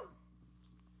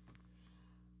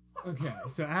 Okay,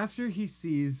 so after he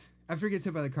gets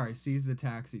hit by the car, he sees the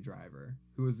taxi driver,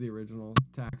 who was the original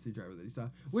taxi driver that he saw.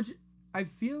 Which, I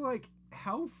feel like,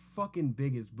 how fucking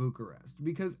big is Bucharest?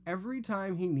 Because every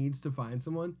time he needs to find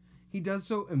someone, he does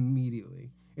so immediately.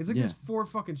 It's like there's 4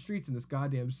 fucking streets in this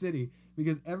goddamn city,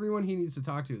 because everyone he needs to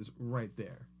talk to is right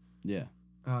there. Yeah.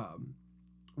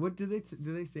 What did they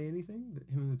say anything?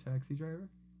 Him and the taxi driver?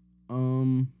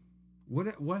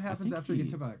 What happens after he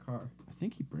gets hit by the car? I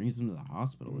think he brings him to the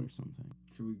hospital or something.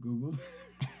 Should we Google?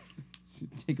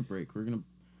 Take a break.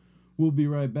 We'll be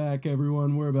right back,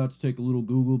 everyone. We're about to take a little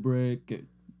Google break. Get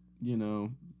the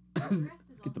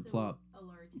plot a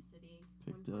large city.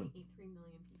 picked 1.83 up.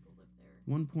 million people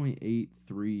live there.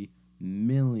 1.83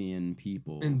 million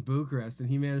people. In Bucharest, and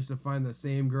he managed to find the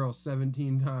same girl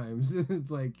 17 times. It's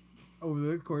like over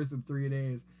the course of 3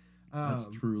 days. That's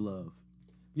true love.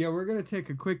 Yeah, we're gonna take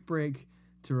a quick break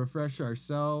to refresh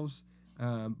ourselves,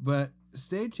 but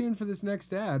stay tuned for this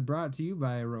next ad brought to you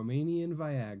by Romanian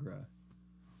Viagra.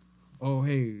 Oh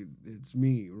hey, it's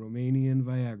me, Romanian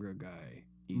Viagra guy.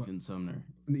 Ethan Sumner.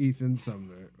 Ethan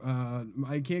Sumner.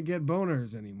 I can't get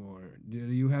boners anymore. Do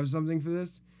you have something for this?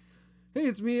 Hey,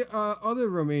 it's me, other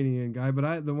Romanian guy,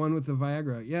 but the one with the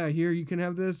Viagra. Yeah, here, you can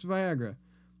have this Viagra.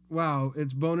 Wow,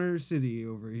 it's Boner City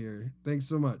over here. Thanks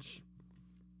so much.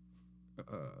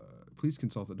 Please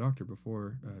consult a doctor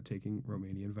before taking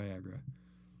Romanian Viagra.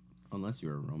 Unless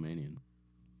you're a Romanian.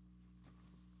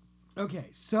 Okay,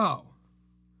 so,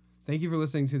 thank you for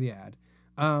listening to the ad.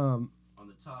 On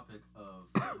the topic of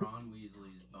Ron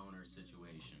Weasley's boner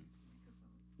situation.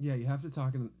 Yeah, you have to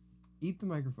talk and eat the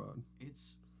microphone.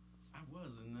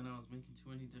 And then I was making too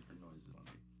many different noises on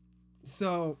me.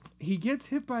 So, he gets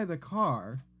hit by the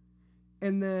car,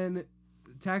 and then the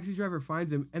taxi driver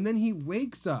finds him, and then he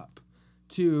wakes up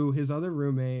to his other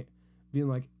roommate being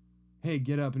like, hey,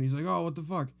 get up. And he's like, oh, what the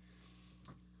fuck?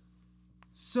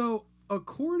 So,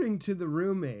 according to the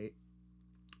roommate,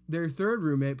 their third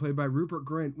roommate, played by Rupert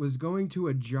Grint, was going to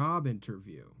a job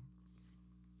interview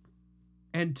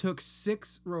and took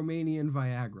 6 Romanian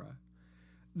Viagra.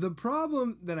 The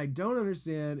problem that I don't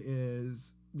understand is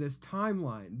this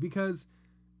timeline, because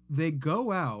they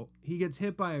go out, he gets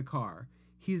hit by a car,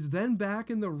 he's then back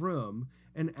in the room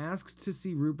and asks to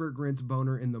see Rupert Grint's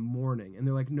boner in the morning, and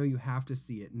they're like, no, you have to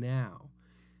see it now.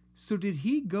 So did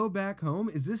he go back home?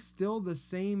 Is this still the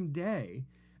same day?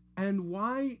 And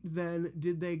why then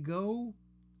did they go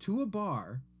to a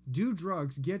bar, do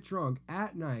drugs, get drunk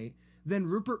at night, then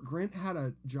Rupert Grint had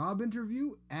a job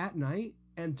interview at night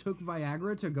and took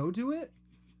Viagra to go to it?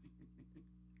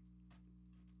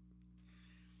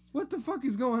 What the fuck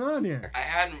is going on here? I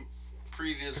hadn't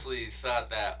previously thought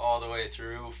that all the way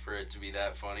through for it to be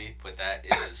that funny, but that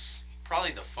is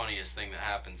probably the funniest thing that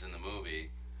happens in the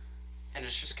movie, and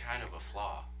it's just kind of a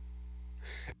flaw.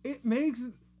 It makes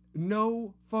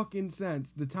no fucking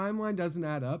sense. The timeline doesn't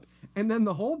add up, and then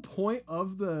the whole point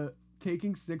of the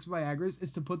taking 6 Viagras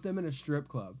is to put them in a strip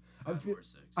club. 5 or 6.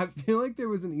 I feel like there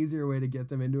was an easier way to get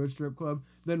them into a strip club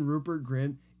than Rupert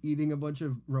Grint eating a bunch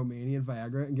of Romanian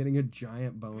Viagra and getting a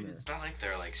giant boner. It's not like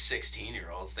they're like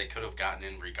 16-year-olds. They could have gotten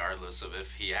in regardless of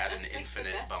if he had an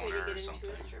infinite boner or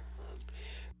something.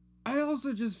 I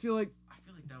also just feel like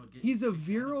that would get he's a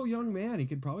virile young man. He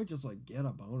could probably just like get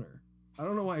a boner. I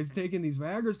don't know why he's taking these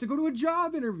Viagras to go to a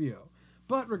job interview.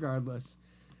 But regardless,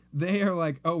 they are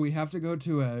like, oh, we have to go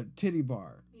to a titty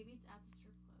bar. Maybe it's at the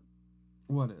strip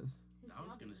club. What is? I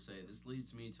was going to say, this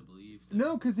leads me to believe that...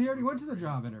 No, because he already went to the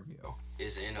job interview.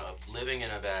 Is living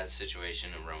in a bad situation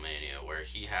in Romania where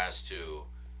he has to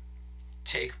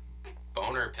take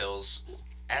boner pills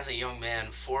as a young man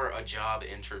for a job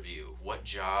interview. What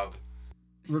job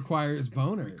requires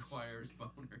boners?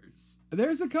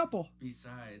 There's a couple.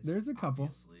 Besides, there's a couple.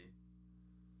 Obviously,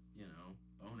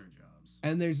 boner jobs.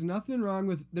 And there's nothing wrong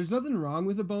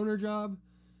with a boner job.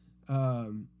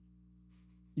 That's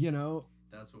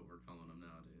what we're calling them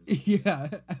nowadays.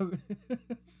 Yeah.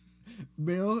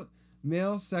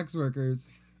 male sex workers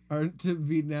are to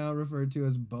be now referred to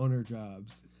as boner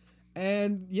jobs.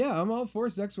 And yeah, I'm all for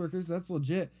sex workers. That's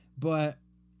legit. But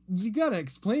you gotta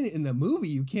explain it in the movie.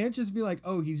 You can't just be like,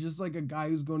 oh, he's just like a guy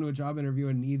who's going to a job interview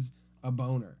and needs a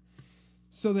boner.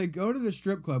 So they go to the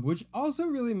strip club, which also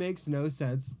really makes no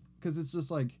sense because it's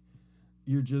just like,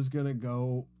 you're just gonna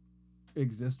go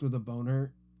exist with a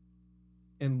boner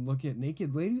and look at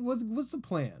naked ladies? What's the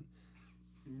plan?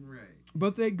 Right.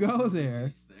 But they go there,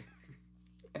 Release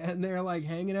there. and they're like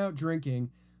hanging out drinking,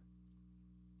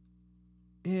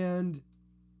 and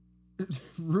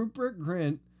Rupert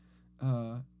Grint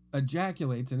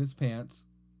ejaculates in his pants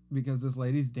because this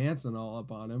lady's dancing all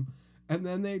up on him, and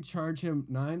then they charge him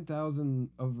 9,000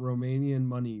 of Romanian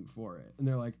money for it, and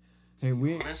they're like, "Hey, To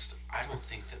be honest, I don't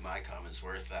think that my cum is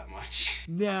worth that much.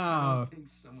 I no, don't think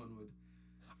someone would.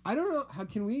 I don't know how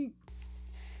can we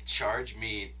Charge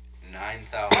me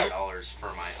 $9,000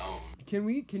 for my own.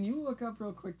 can you look up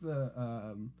real quick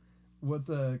the what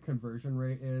the conversion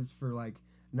rate is for like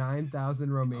 9,000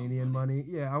 Romanian money?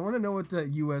 Yeah, I want to know what the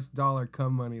US dollar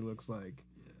cum money looks like.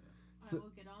 I will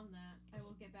get on that. I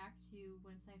will get back to you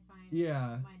once I find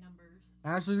Yeah. my numbers.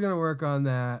 Ashley's gonna work on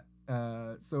that.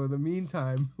 So in the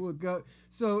meantime, we'll go.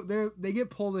 So they get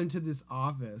pulled into this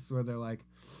office where they're like,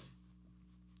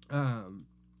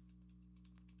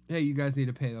 hey, you guys need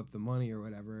to pay up the money or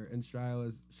whatever. And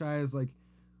Shia's like,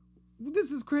 this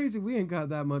is crazy. We ain't got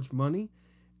that much money.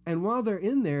 And while they're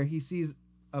in there, he sees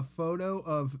a photo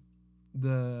of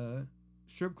the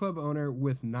strip club owner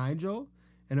with Nigel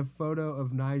and a photo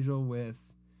of Nigel with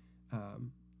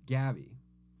Gabby.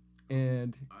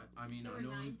 And I mean, There I were know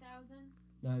 9,000?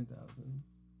 9,000.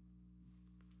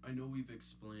 I know we've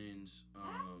explained. That's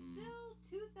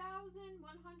still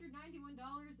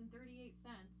 $2,191.38.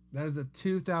 That is a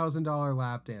 $2,000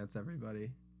 lap dance, everybody.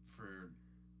 For,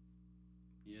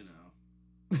 you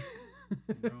know,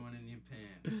 ruining your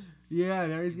pants. Yeah,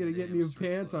 now he's In gonna the get damn new strip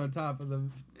pants club. on top of the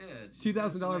Yeah,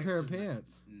 $2,000 pair of that's an extra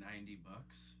pants. $90,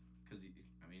 because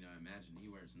I mean, I imagine he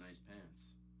wears nice pants.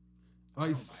 Oh, I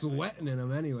he's don't buy sweating in Nigel them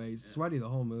pants. anyway. He's Yeah. sweaty the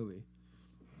whole movie.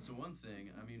 So one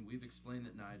thing, I mean, we've explained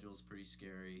that Nigel's pretty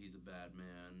scary. He's a bad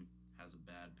man, has a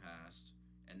bad past,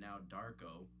 and now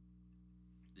Darko,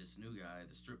 this new guy,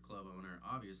 the strip club owner,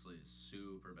 obviously is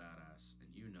super badass, and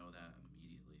you know that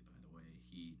immediately by the way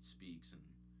he speaks. And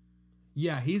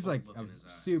Yeah, he's Cold like look a in his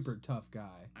eyes. super tough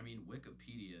guy. I mean,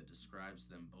 Wikipedia describes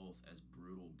them both as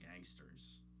brutal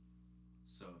gangsters.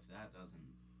 So if that doesn't,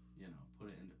 you know, put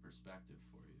it into perspective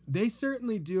for you. They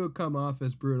certainly do come off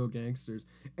as brutal gangsters.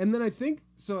 And then I think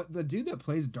so the dude that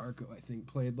plays Darko, I think,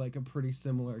 played like a pretty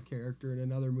similar character in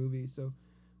another movie. So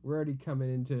we're already coming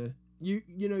into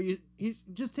he's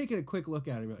just taking a quick look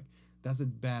at him, like, that's a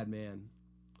bad man.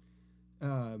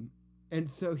 And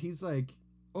so he's like,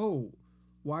 oh,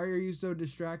 why are you so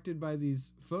distracted by these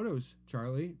photos,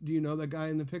 Charlie? Do you know the guy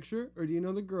in the picture, or do you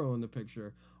know the girl in the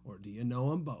picture, or do you know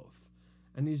them both?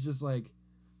 And he's just like,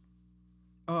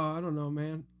 oh, I don't know,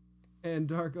 man. And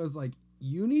Darko's like,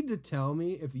 you need to tell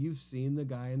me if you've seen the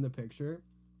guy in the picture,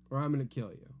 or I'm gonna kill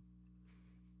you.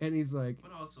 And he's like,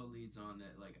 But also leads on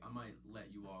that, like, I might let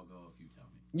you all go if you tell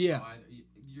me. yeah. So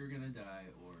you're gonna die,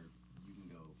 or you can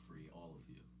go free, all of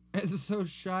you. And so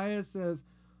Shia says,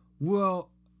 well,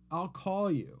 I'll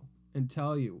call you and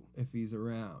tell you if he's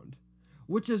around.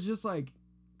 Which is just like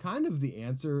kind of the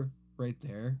answer right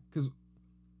there. Because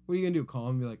what are you going to do? Call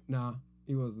him and be like, nah,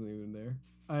 he wasn't even there.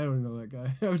 I don't know that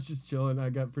guy. I was just chilling. I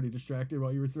got pretty distracted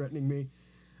while you were threatening me.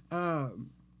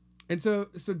 And so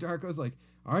Darko's like,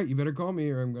 all right, you better call me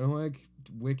or I'm going to like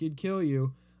wicked kill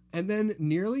you. And then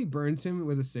nearly burns him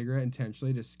with a cigarette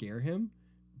intentionally to scare him.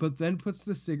 But then puts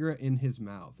the cigarette in his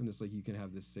mouth. And it's like, you can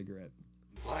have this cigarette.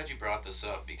 I'm glad you brought this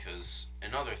up because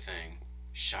another thing,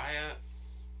 Shia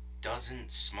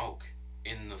doesn't smoke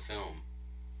in the film,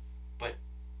 but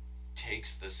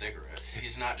takes the cigarette.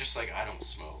 He's not just like, I don't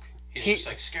smoke. He's just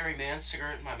like, scary man,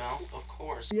 cigarette in my mouth, of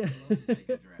course. Yeah. I love to take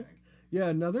a drag. Yeah,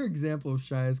 another example of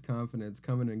Shia's confidence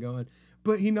coming and going.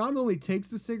 But he not only takes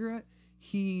the cigarette,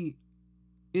 he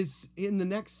is in the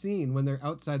next scene when they're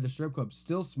outside the strip club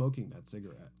still smoking that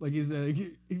cigarette. Like he's like,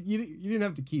 you didn't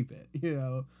have to keep it, you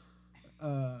know.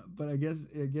 But I guess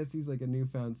he's like a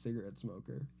newfound cigarette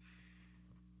smoker.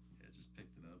 Yeah, just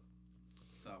picked it up.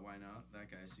 Thought, why not?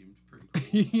 That guy seemed pretty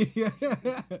cool.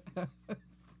 Yeah.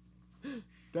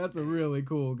 That's a really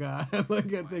cool guy.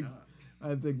 Like Why not?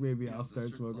 I think maybe Yeah, I'll it's a start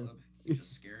strip smoking. club. You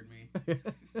just scared me.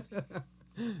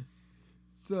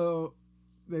 So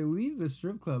they leave the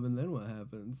strip club, and then what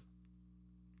happens?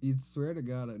 You'd swear to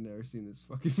God I've never seen this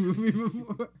fucking movie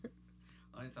before.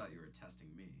 I thought you were testing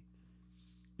me.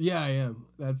 Yeah, I am.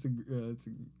 That's a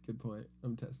good point.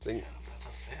 I'm testing. I'm about to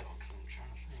fail because I'm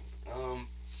trying to think.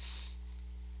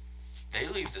 They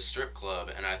leave the strip club,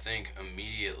 and I think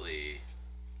immediately,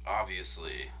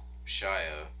 obviously,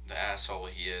 Shia, the asshole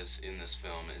he is in this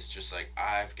film, is just like,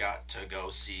 I've got to go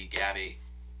see Gabby.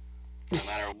 No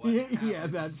matter what happens. Yeah,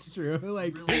 that's true.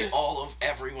 Like, really, all of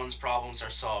everyone's problems are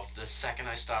solved the second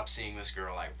I stop seeing this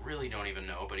girl. I really don't even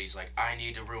know, but he's like, I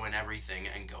need to ruin everything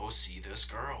and go see this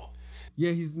girl.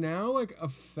 yeah, he's now like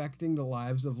affecting the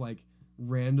lives of like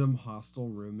random hostile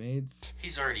roommates.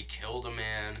 He's already killed a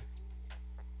man.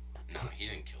 No, he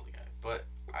didn't kill the guy, but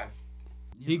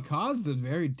He caused a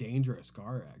very dangerous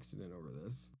car accident over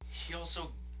this. he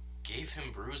also gave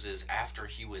him bruises after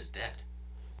he was dead.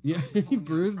 Yeah, Oh, he yeah,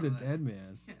 bruised from a that. dead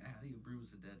man. Yeah, how do you bruise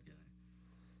a dead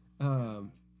guy?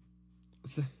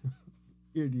 So,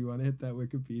 here, do you want to hit that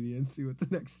Wikipedia and see what the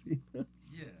next scene is?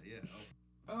 Yeah.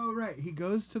 Oh, right. He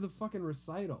goes to the fucking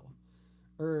recital.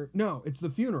 Or, no, it's the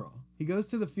funeral. He goes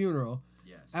to the funeral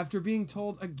Yes. after being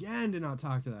told again to not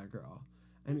talk to that girl.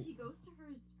 So And he goes to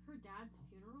her dad's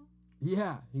funeral?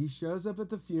 yeah, he shows up at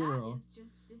the funeral. That is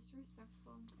just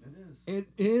disrespectful. It is.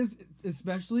 It is,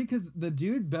 especially because the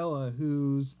dude Bella,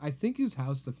 whose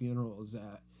house the funeral is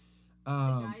at. The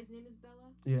guy's name is Bella?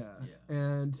 Yeah. Yeah.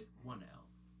 And One L.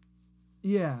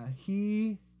 yeah,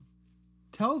 he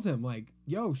tells him like,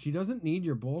 "Yo, she doesn't need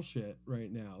your bullshit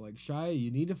right now. Like, Shia,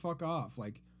 you need to fuck off.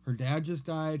 Like, her dad just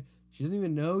died. She doesn't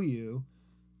even know you.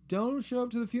 Don't show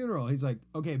up to the funeral." He's like,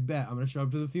 "Okay, bet. I'm gonna show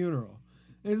up to the funeral."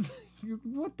 It's like,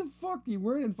 what the fuck? You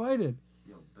weren't invited.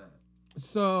 Yo, bet.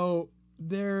 So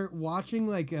they're watching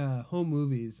like home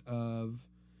movies of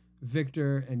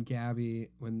Victor and Gabby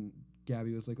when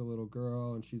Gabby was like a little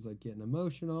girl and she's like getting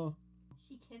emotional.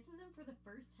 She kisses him for the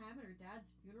first time at her dad's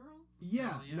funeral?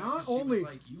 Yeah, Oh, yeah, not 'cause she was only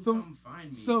like, you some come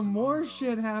find me some more tomorrow.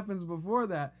 shit happens before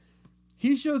that.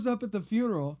 He shows up at the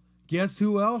funeral. Guess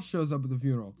who else shows up at the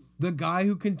funeral? The guy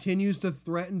who continues to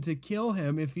threaten to kill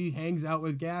him if he hangs out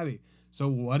with Gabby. So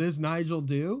what does Nigel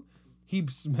do? He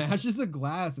smashes a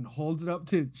glass and holds it up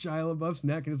to Shia LaBeouf's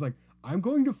neck and is like, "I'm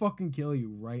going to fucking kill you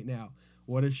right now."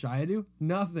 What does Shia do?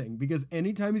 Nothing. Because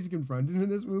anytime he's confronted in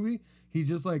this movie, he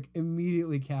just like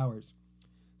immediately cowers.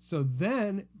 So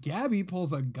then Gabby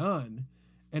pulls a gun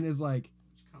and is like,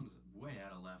 Which comes way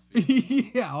out of left field.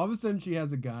 yeah, all of a sudden she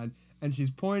has a gun and she's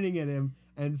pointing at him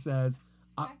and says,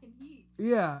 She's back in heat.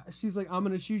 yeah, she's like, "I'm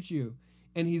gonna shoot you."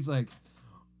 And he's like,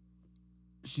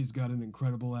 "She's got an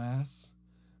incredible ass,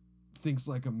 thinks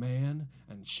like a man,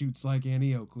 and shoots like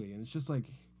Annie Oakley." And it's just like,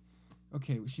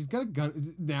 okay, she's got a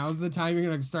gun. Now's the time you're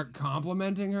gonna start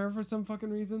complimenting her for some fucking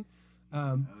reason.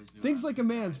 I always knew Thinks I was like a the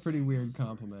man's guy pretty saying weird those words.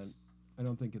 compliment. I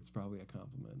don't think it's probably a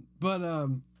compliment. But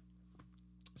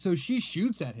so she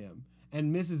shoots at him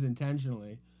and misses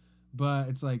intentionally. But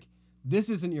it's like, this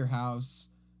isn't your house.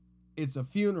 It's a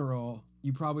funeral.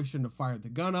 You probably shouldn't have fired the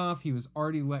gun off. He was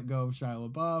already let go of Shia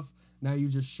LaBeouf. Now you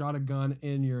just shot a gun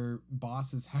in your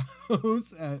boss's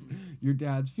house at your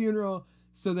dad's funeral.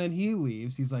 So then he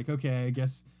leaves. He's like, okay, I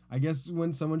guess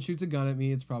when someone shoots a gun at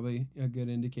me, it's probably a good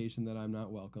indication that I'm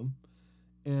not welcome.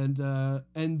 And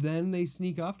then they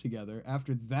sneak off together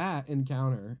after that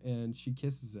encounter, and she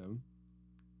kisses him.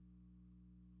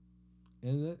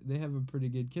 And they have a pretty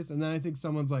good kiss. And then I think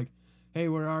someone's like, "Hey,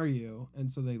 where are you?"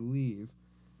 And so they leave.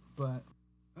 But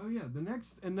oh yeah,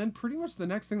 then pretty much the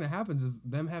next thing that happens is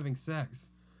them having sex.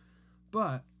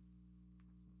 But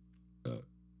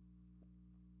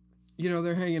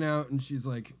they're hanging out and she's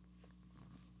like,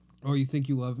 "Oh, you think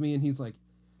you love me?" And he's like,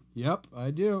 "Yep, I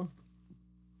do."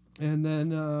 And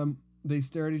then they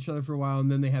stare at each other for a while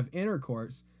and then they have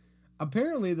intercourse.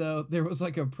 Apparently though, there was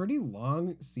like a pretty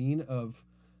long scene of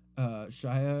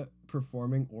Shia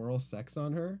performing oral sex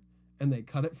on her, and they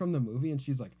cut it from the movie, and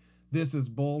she's like, "This is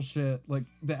bullshit." Like,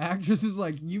 the actress is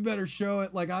like, "You better show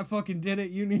it. Like, I fucking did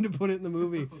it. You need to put it in the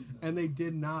movie." Oh, no. And they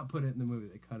did not put it in the movie.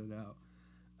 They cut it out.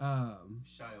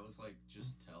 Shia was like, just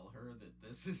tell her that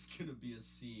this is gonna be a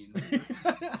scene.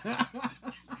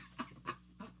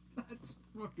 That's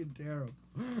fucking terrible.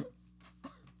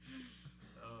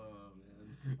 Oh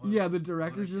man. Yeah, the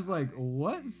director's what a just like, guy.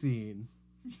 "What Jeez. scene?"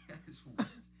 Yes, what?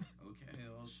 Okay,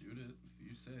 I'll shoot it if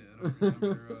you say it. I don't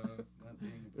remember that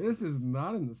being. This is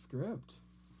not in the script.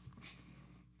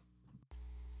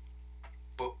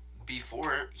 But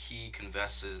before he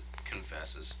confesses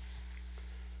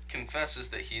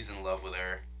that he's in love with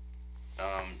her,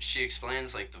 she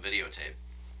explains like the videotape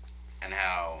and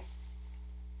how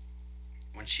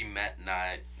when she met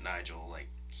Nigel, like,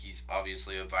 he's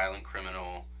obviously a violent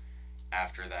criminal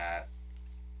after that,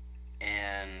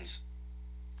 and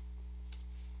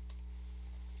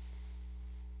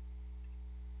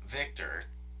Victor,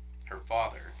 her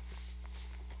father,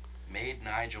 made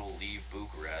Nigel leave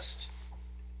Bucharest,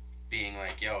 being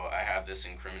like, yo, I have this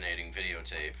incriminating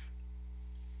videotape,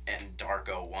 and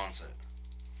Darko wants it.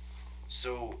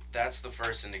 So that's the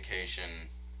first indication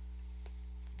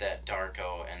that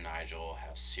Darko and Nigel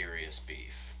have serious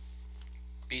beef.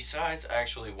 Besides,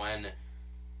 actually, when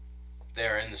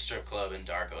they're in the strip club and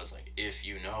Darko's like, if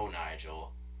you know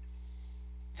Nigel,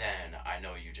 then I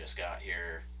know you just got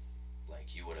here.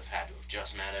 Like, you would have had to have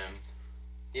just met him.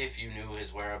 If you knew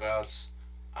his whereabouts,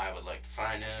 I would like to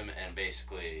find him and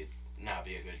basically not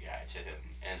be a good guy to him.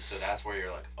 And so that's where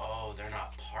you're like, oh, they're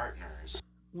not partners.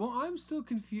 Well, I'm still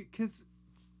confused because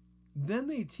then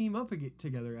they team up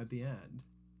together at the end.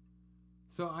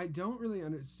 So I don't really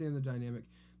understand the dynamic.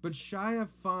 But Shia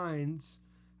finds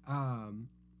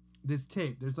this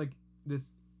tape. There's like this.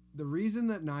 The reason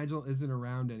that Nigel isn't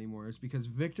around anymore is because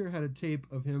Victor had a tape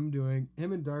of him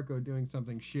and Darko doing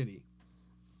something shitty.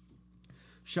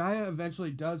 Shia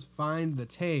eventually does find the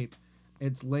tape.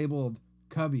 It's labeled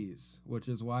Cubbies, which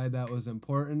is why that was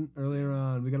important earlier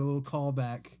on. We got a little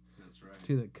callback That's right.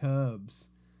 to the Cubs.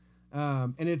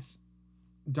 And it's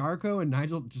Darko and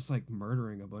Nigel just like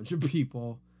murdering a bunch of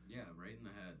people. Yeah, right in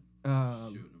the head.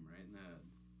 Shooting him right in the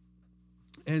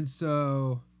head. And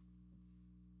so...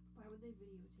 Why would they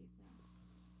videotape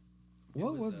that?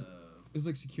 What was it? It was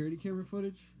like security camera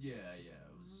footage? Yeah, it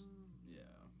was. Yeah.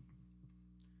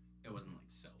 It wasn't like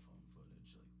cell phone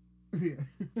footage.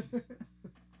 Like,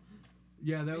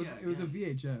 Yeah, that was. Yeah, it was a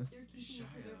again, VHS. They're keeping it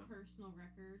for their Shia. personal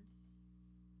records.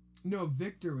 No,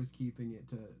 Victor was keeping it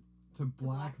to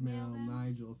blackmail blackmail them?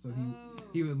 Nigel, so Oh.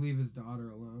 he would leave his daughter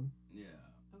alone. Yeah.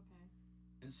 Okay.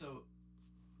 And so,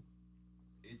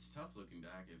 it's tough looking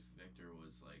back if Victor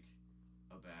was like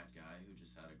a bad guy who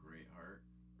just had a great heart,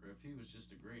 or if he was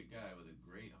just a great guy with a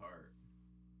great heart.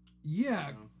 Yeah.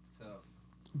 You know? Tough.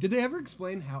 Did they ever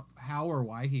explain how or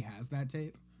why he has that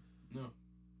tape? No.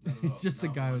 Not at all. It's just a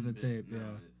Not guy one with a bit. tape,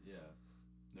 No, yeah. Yeah.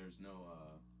 There's no,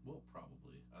 well,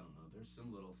 probably. I don't know. There's some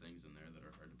little things in there that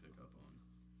are hard to pick up on.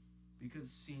 Because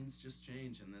scenes just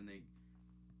change, and then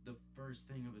the first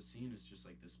thing of a scene is just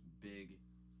like this big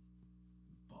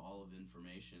ball of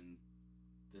information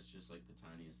that's just like the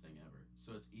tiniest thing ever.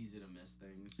 So it's easy to miss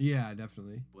things. Yeah,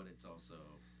 definitely. But it's also...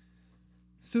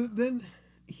 So then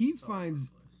he it's all over finds the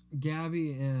place.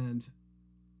 Gabby and...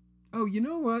 Oh, you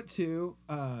know what, too?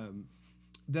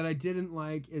 That I didn't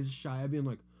like is Shia being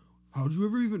like, how'd you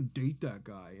ever even date that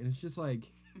guy? And it's just like,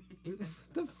 what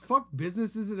the fuck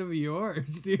business is it of yours,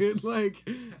 dude? Like,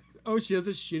 oh, she has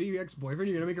a shitty ex-boyfriend,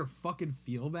 you're gonna make her fucking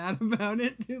feel bad about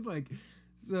it? Dude, like,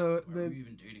 so Why then... are you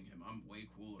even dating him? I'm way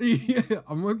cooler. Yeah,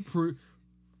 I'm like,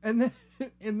 and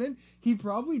then he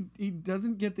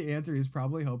doesn't get the answer he's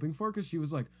probably hoping for, because she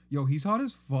was like, yo, he's hot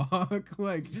as fuck.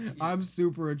 Like, Yeah. I'm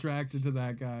super attracted to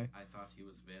that guy. I thought he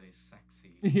was very sexy.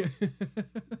 Yeah.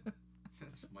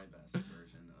 That's my best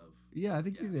version of... Yeah, I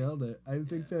think you Yeah. nailed it. I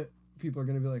think Yeah. that people are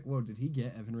going to be like, whoa, did he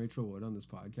get Evan Rachel Wood on this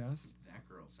podcast? That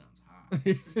girl sounds hot.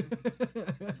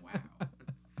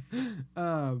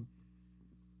 Wow.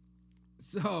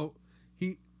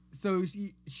 So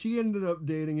she ended up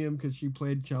dating him because she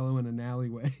played cello in an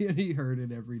alleyway, and he heard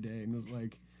it every day and was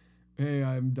like, hey,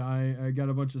 I'm dying, I got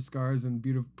a bunch of scars and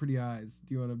beautiful pretty eyes,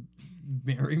 do you want to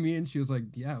marry me? And she was like,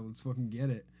 yeah, let's fucking get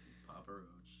it. Papa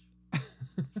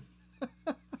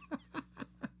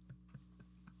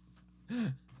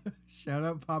Roach. Shout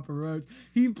out Papa Roach.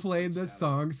 He played the Shout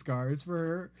song Scars for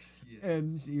her. Yeah.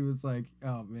 And she was like,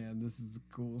 "Oh man, this is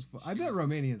cool as fuck." I She bet was-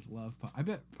 Romanians love. I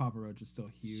bet Papa Roach is still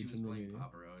huge She was in playing Romania.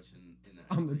 Papa Roach in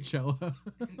the On the alley, cello.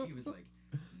 and he was like,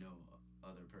 no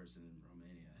other person in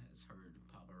Romania has heard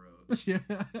Papa Roach. Yeah.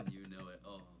 And you know it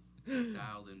all.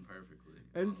 Dialed in perfectly.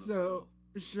 And on the so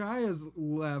bill. Shia's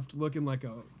left looking like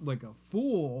a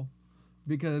fool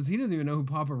because he doesn't even know who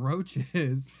Papa Roach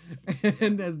is,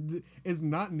 and is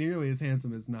not nearly as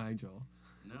handsome as Nigel.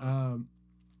 No.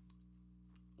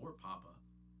 Or Papa.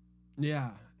 Yeah,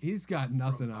 he's got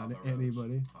nothing From on Papa Roach.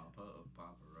 anybody. Papa of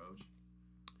Papa Roach.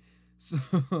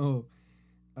 So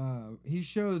he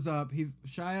shows up.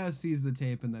 Shia sees the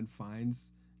tape and then finds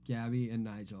Gabby and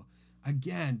Nigel.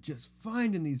 Again, just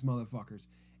finding these motherfuckers.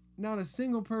 Not a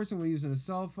single person was using a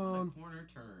cell phone. The corner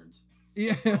turned.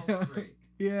 Yeah. It's all straight.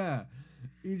 Yeah.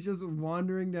 He's just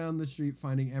wandering down the street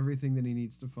finding everything that he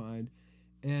needs to find.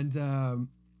 And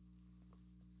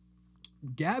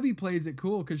Gabby plays it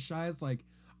cool because Shia's like,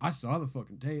 I saw the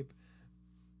fucking tape.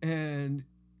 And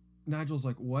Nigel's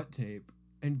like, what tape?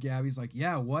 And Gabby's like,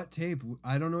 yeah, what tape?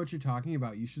 I don't know what you're talking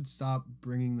about. You should stop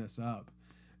bringing this up.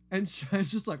 And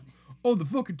Shia's just like, oh, the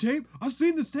fucking tape? I've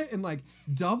seen this tape. And like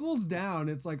doubles down.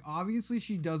 It's like, obviously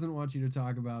she doesn't want you to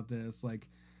talk about this. Like,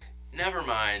 Never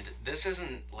mind. This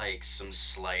isn't like some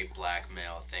slight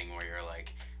blackmail thing where you're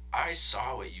like, I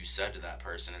saw what you said to that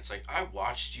person. It's like, I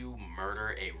watched you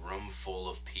murder a room full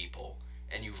of people,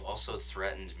 and you've also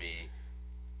threatened me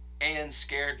and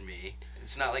scared me.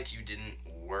 It's not like you didn't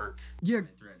work Yeah, by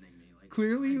threatening me. Like,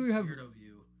 clearly I'm you have. scared of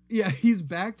you. Yeah, he's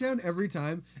back down every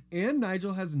time, and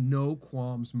Nigel has no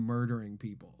qualms murdering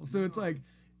people. So it's No. like,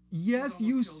 He's yes, almost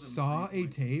you killed him saw 3 a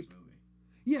points in this tape. movie.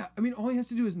 Yeah, I mean, all he has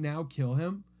to do is now kill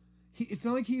him. It's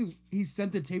not like he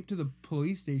sent the tape to the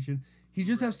police station. He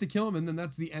just has Right. to kill him, and then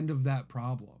that's the end of that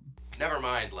problem. Never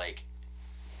mind, like,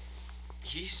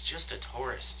 he's just a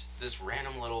tourist. This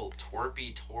random little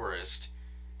twerpy tourist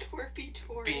Twerpy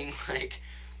tourist. being like,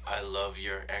 I love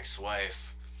your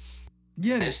ex-wife.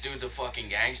 Yeah, This dude's a fucking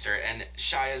gangster, and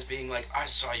Shia's being like, I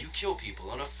saw you kill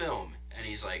people in a film. And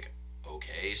he's like,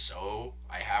 okay, so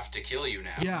I have to kill you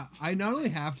now. yeah. I not only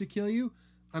have to kill you,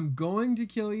 I'm going to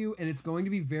kill you, and it's going to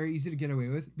be very easy to get away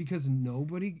with because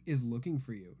nobody is looking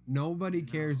for you. Nobody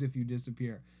No. cares if you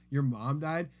disappear. Your mom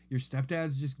died. Your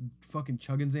stepdad's just fucking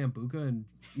chugging Zambuca and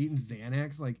eating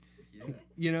Xanax. Like, Yeah.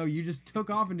 you know, you just took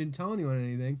off and didn't tell anyone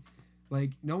anything.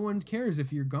 Like, no one cares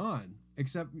if you're gone,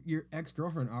 except your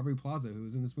ex-girlfriend, Aubrey Plaza, who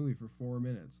was in this movie for 4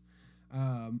 minutes.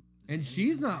 And Zannies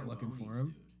she's and not looking for Zambonis,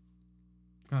 him.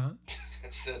 dude. Huh? I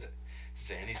said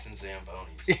Xannies and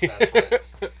Zambonis.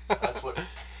 That's what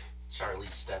Charlie's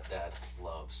stepdad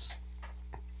loves.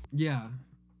 Yeah.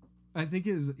 I think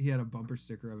he had a bumper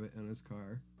sticker of it in his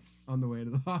car on the way to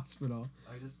the hospital.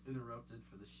 I just interrupted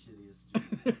for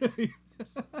the shittiest joke.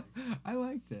 I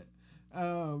liked it.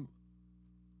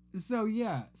 So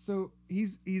yeah, so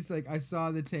he's like, I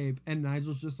saw the tape, and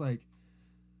Nigel's just like,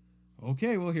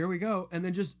 okay, well, here we go, and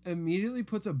then just immediately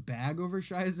puts a bag over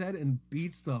Shia's head and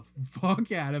beats the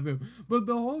fuck out of him. But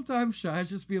the whole time Shia's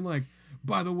just being like,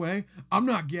 by the way, I'm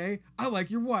not gay, I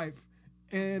like your wife.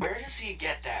 And Where does he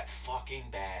get that fucking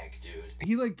bag, dude?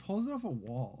 he like pulls it off a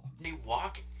wall.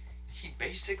 He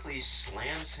basically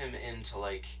slams him into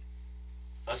like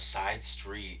a side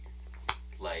street,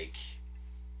 like,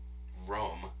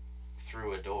 room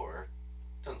through a door.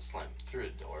 Doesn't slam him through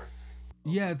a door.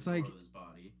 Yeah, Opens it's the like door to his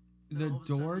body. the Then all of a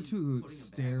sudden door he's to putting a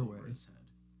bag stairway. over his head.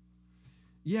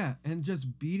 Yeah, and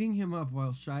just beating him up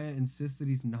while Shia insists that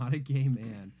he's not a gay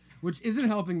man, which isn't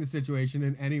helping the situation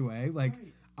in any way. Like,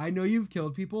 Right. I know you've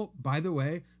killed people. By the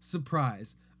way,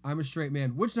 surprise, I'm a straight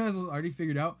man, which Nigel's already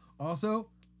figured out. Also,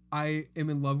 I am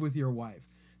in love with your wife.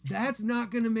 That's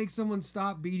not going to make someone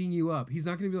stop beating you up. He's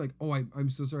not going to be like, oh, I'm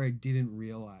so sorry, I didn't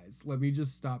realize. Let me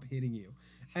just stop hitting you.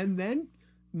 And then,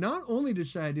 not only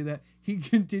does Shia do that, he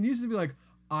continues to be like,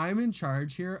 I'm in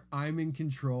charge here. I'm in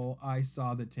control. I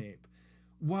saw the tape.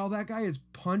 While that guy is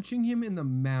punching him in the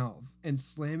mouth and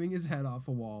slamming his head off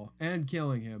a wall and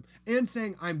killing him and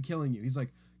saying, I'm killing you. He's like,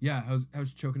 yeah,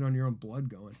 how's choking on your own blood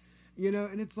going? You know,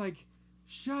 and it's like,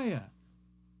 Shia,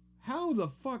 how the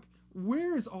fuck,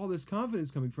 where is all this confidence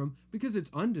coming from? Because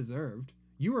it's undeserved.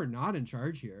 You are not in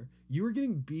charge here. You are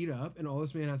getting beat up, and all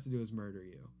this man has to do is murder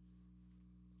you.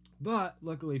 But,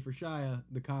 luckily for Shia,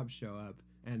 the cops show up,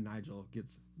 and Nigel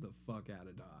gets the fuck out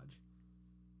of Dodge.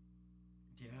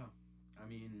 Yeah. I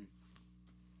mean,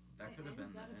 that could have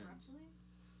been the end.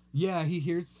 Yeah, he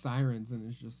hears sirens, and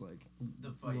it's just like...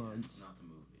 The fight runs. ends, not the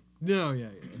movie. No, yeah.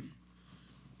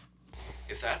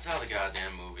 If that's how the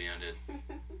goddamn movie ended.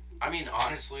 I mean,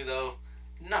 honestly, though,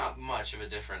 not much of a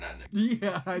different ending.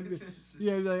 Yeah,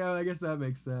 yeah, like, oh, I guess that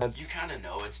makes sense. You kind of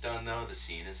know it's done, though. The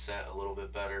scene is set a little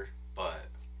bit better, but...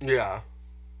 Yeah.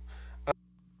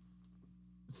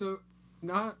 So,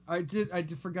 I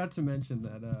forgot to mention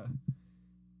that,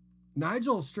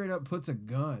 Nigel straight up puts a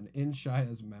gun in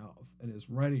Shia's mouth and is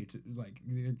ready to, like,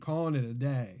 they're calling it a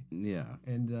day. Yeah.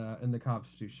 And the cops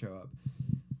do show up.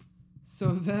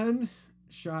 So then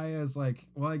Shia is like,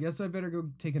 well, I guess I better go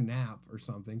take a nap or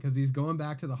something, because he's going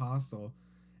back to the hostel,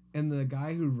 and the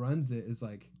guy who runs it is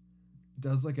like,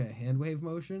 does like a hand wave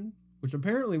motion, which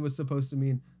apparently was supposed to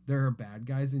mean there are bad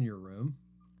guys in your room.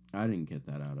 I didn't get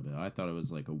that out of it. I thought it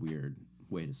was like a weird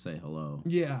way to say hello.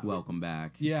 Yeah. Welcome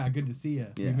back. Yeah, good to see you.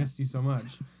 Yeah. We missed you so much.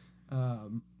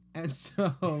 And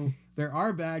so there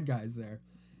are bad guys there.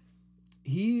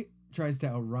 He tries to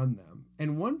outrun them.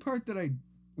 And one part that I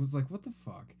was like, what the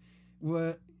fuck?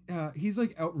 He's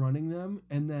like outrunning them,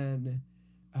 and then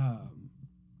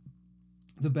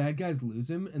the bad guys lose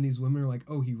him, and these women are like,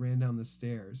 oh, he ran down the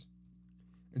stairs.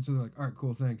 And so they're like, all right,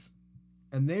 cool, thanks.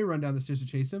 And they run down the stairs to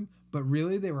chase him, but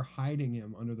really they were hiding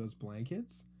him under those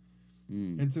blankets.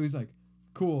 And so he's like,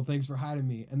 cool, thanks for hiding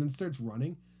me. And then starts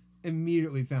running,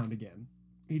 immediately found again.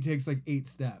 He takes like 8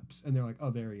 steps, and they're like,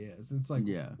 oh, there he is. And it's like,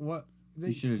 Yeah. what?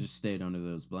 You should have just stayed under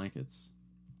those blankets.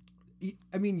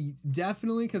 I mean,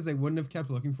 definitely, because they wouldn't have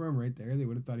kept looking for him right there. They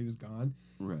would have thought he was gone.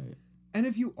 Right. And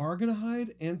if you are gonna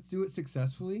hide and do it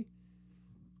successfully,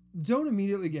 don't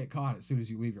immediately get caught as soon as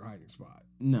you leave your hiding spot.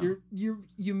 No. You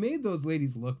made those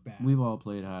ladies look bad. We've all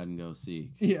played hide and go seek.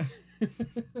 Yeah.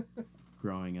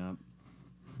 Growing up.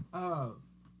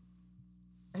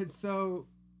 And so,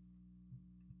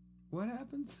 what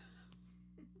happens?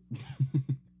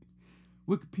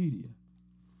 Wikipedia.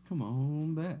 Come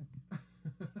on back.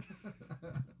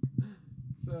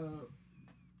 So,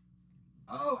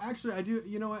 actually, I do.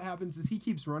 You know what happens is he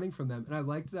keeps running from them, and I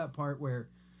liked that part where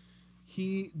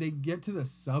they get to the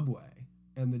subway,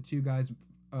 and the two guys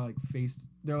are like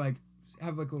they're like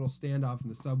have like a little standoff in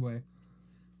the subway,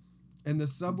 and the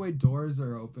subway doors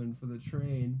are open for the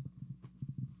train,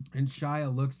 and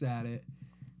Shia looks at it,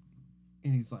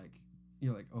 and he's like,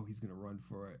 you're like, oh, he's gonna run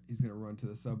for it. He's gonna run to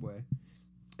the subway.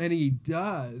 And he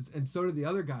does, and so do the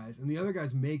other guys. And the other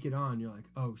guys make it on. You're like,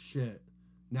 oh shit,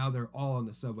 now they're all on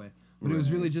the subway. But it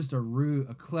was really just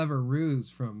a clever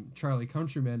ruse from Charlie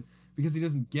Countryman, because he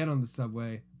doesn't get on the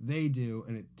subway. They do,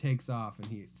 and it takes off, and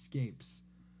he escapes.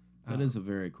 That is a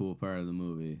very cool part of the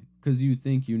movie. Because you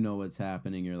think you know what's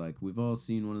happening. You're like, we've all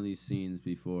seen one of these scenes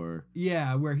before.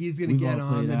 Yeah, where he's going to get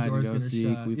on, the door's going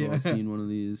to shut. We've all seen one of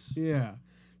these. Yeah.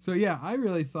 So, yeah, I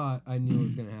really thought I knew what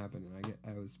was going to happen, and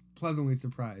I was pleasantly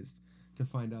surprised to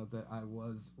find out that I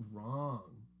was wrong.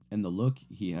 And the look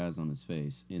he has on his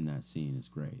face in that scene is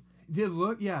great.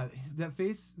 That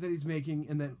face that he's making,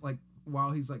 and then, like, while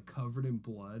he's, like, covered in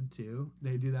blood, too,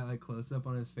 they do that, like, close-up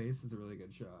on his face is a really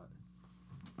good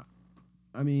shot.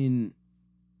 I mean,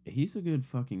 he's a good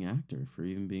fucking actor for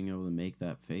even being able to make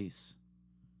that face.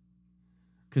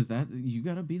 Because you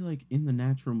gotta be, like, in the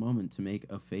natural moment to make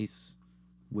a face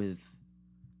with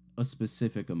a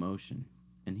specific emotion.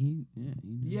 And he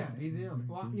he's in.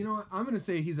 Well, you know what? I'm going to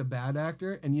say he's a bad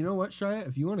actor. And you know what, Shia?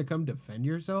 If you want to come defend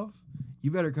yourself, you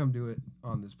better come do it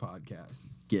on this podcast.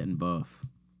 Getting buff.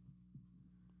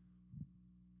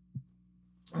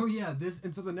 Oh, yeah.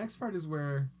 So the next part is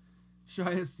where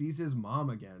Shia sees his mom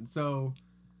again. So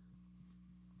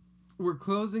we're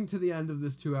closing to the end of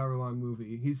this 2-hour-long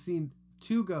movie. He's seen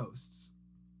 2 ghosts.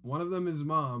 One of them is his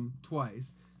mom twice.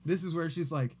 This is where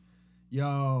she's like,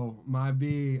 yo, my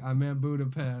B, I'm at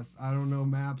Budapest. I don't know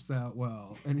maps that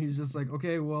well. And he's just like,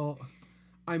 okay, well,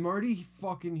 I'm already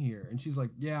fucking here. And she's like,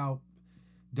 yeah,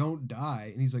 don't die.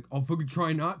 And he's like, I'll fucking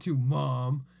try not to,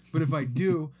 Mom. But if I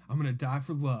do, I'm going to die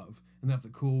for love. And that's a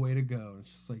cool way to go. And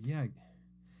she's like, yeah,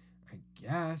 I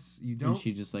guess. You don't. And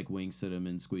she just, like, winks at him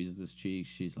and squeezes his cheeks.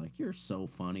 She's like, you're so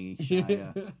funny,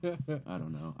 Shia. I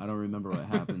don't know. I don't remember what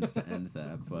happens to end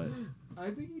that, but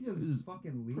I think he just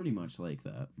fucking leaves. Pretty much like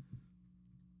that.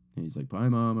 And he's like, bye,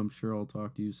 Mom. I'm sure I'll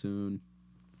talk to you soon.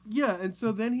 Yeah, and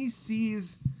so then he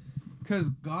sees, because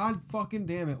God fucking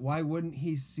damn it, why wouldn't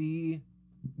he see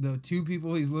the 2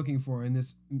 people he's looking for in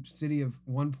this city of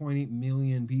 1.8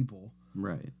 million people?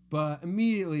 Right. But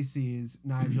immediately sees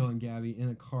Nigel and Gabby in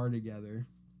a car together.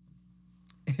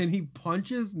 And he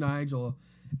punches Nigel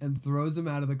and throws him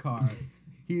out of the car.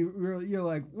 You're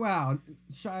like, wow,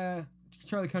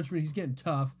 Charlie Countryman, he's getting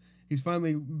tough. He's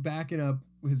finally backing up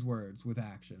his words with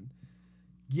action.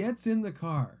 Gets in the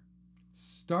car.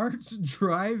 Starts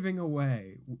driving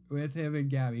away with him and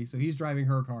Gabby. So he's driving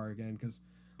her car again, because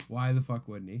why the fuck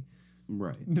wouldn't he?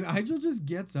 Right. Nigel just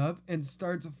gets up and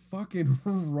starts fucking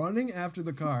running after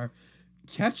the car.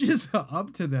 Catches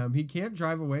up to them. He can't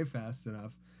drive away fast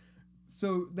enough.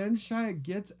 So then Shia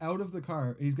gets out of the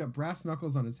car, and he's got brass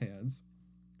knuckles on his hands,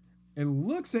 and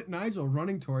looks at Nigel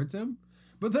running towards him.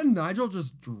 But then Nigel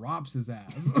just drops his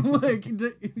ass. Like,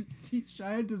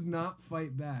 Shia does not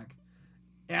fight back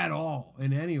at all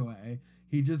in any way.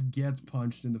 He just gets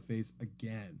punched in the face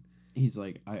again. He's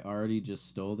like, I already just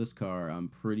stole this car. I'm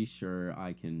pretty sure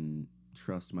I can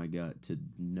trust my gut to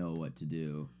know what to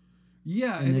do.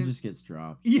 Yeah. And it just gets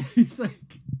dropped. Yeah, he's like,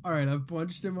 all right, I've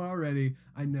punched him already.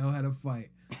 I know how to fight.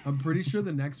 I'm pretty sure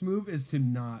the next move is to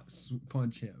not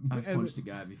punch him. I punched a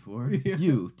guy before. Yeah.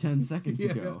 You, 10 seconds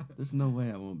ago. There's no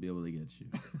way I won't be able to get you.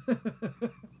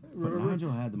 But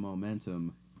Nigel had the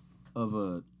momentum of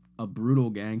a brutal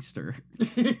gangster.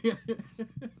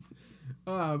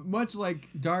 Much like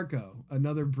Darko,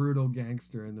 another brutal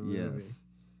gangster in the movie.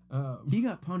 Yes. He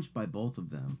got punched by both of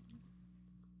them.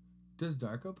 Does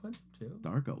Darko punch him too?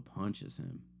 Darko punches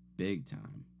him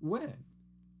big-time. When?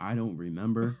 I don't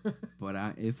remember, but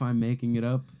if I'm making it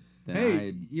up, then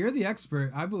hey, you're the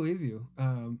expert. I believe you.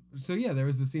 So yeah, there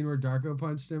was the scene where Darko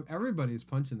punched him. Everybody's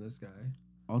punching this guy.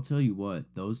 I'll tell you what,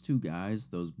 those 2 guys,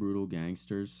 those brutal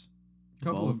gangsters,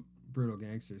 Couple of brutal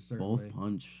gangsters, certainly. Both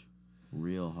punch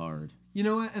real hard. You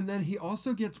know what? And then he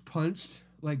also gets punched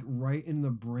like right in the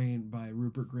brain by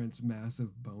Rupert Grint's massive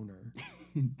boner.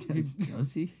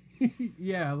 Does he?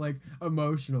 Yeah, like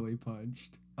emotionally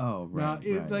punched. Oh, right,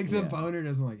 right. Like yeah. the boner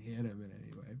doesn't like hit him in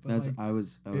any way. But That's like, I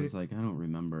was like, I don't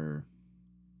remember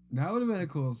that would have been a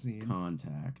cool scene.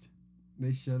 contact.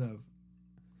 They should have.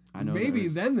 I know Maybe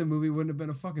then the movie wouldn't have been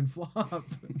a fucking flop.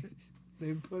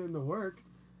 They put in the work.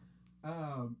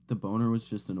 The boner was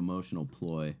just an emotional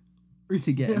ploy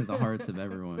to get into the hearts of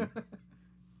everyone.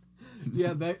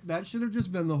 Yeah, that should have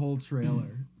just been the whole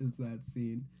trailer. Is that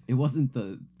scene? It wasn't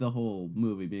the whole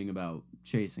movie being about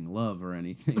chasing love or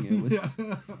anything. It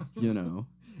was, you know.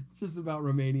 It's just about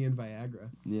Romanian Viagra.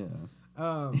 Yeah.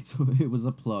 It was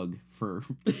a plug for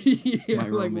yeah, my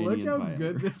like Romanian look how Viagra.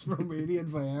 good this Romanian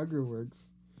Viagra works.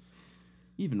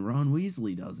 Even Ron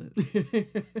Weasley does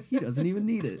it. He doesn't even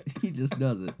need it. He just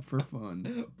does it for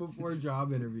fun. Before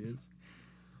job interviews.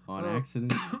 On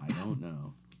accident? I don't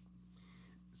know.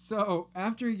 So,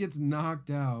 after he gets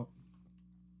knocked out,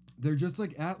 they're just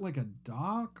like at like a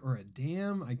dock or a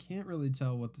dam. I can't really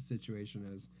tell what the situation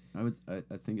is.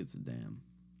 I think it's a dam.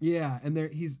 Yeah, and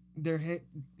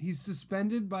he's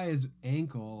suspended by his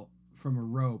ankle from a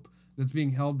rope that's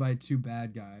being held by two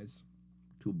bad guys.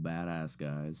 Two badass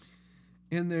guys.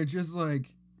 And they're just like,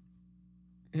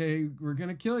 hey, we're going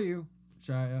to kill you,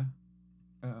 Shia.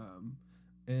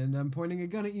 And I'm pointing a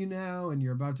gun at you now, and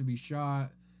you're about to be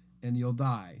shot, and you'll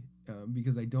die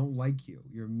because I don't like you.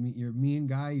 You're a mean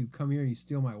guy. You come here and you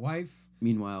steal my wife.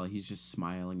 Meanwhile, he's just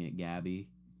smiling at Gabby,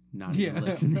 not even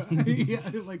listening. Yeah,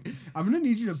 like, I'm going to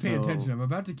need you to pay attention. I'm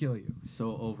about to kill you.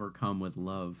 So overcome with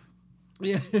love.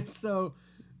 Yeah, so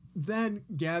then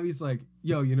Gabby's like,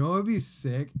 yo, you know what would be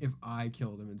sick if I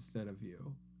killed him instead of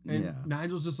you? And yeah.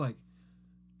 Nigel's just like,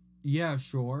 yeah,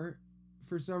 sure.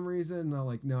 For some reason, and I'm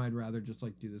like, no, I'd rather just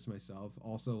like do this myself.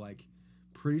 Also, like,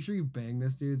 pretty sure you banged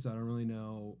this dude, so I don't really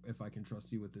know if I can trust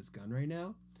you with this gun right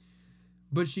now.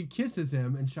 But she kisses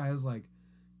him, and Shia's like,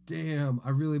 damn, I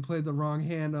really played the wrong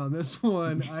hand on this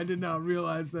one. I did not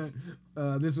realize that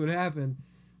this would happen.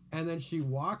 And then she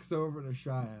walks over to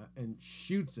Shia and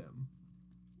shoots him.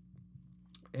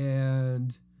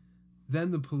 And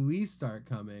then the police start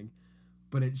coming,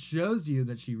 but it shows you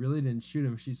that she really didn't shoot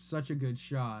him. She's such a good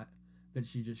shot that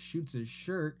she just shoots his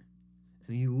shirt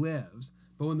and he lives.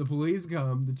 But when the police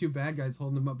come, the two bad guys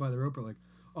holding him up by the rope are like,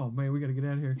 oh man, we gotta get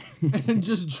out of here, and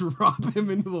just drop him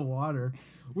into the water,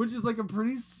 which is like a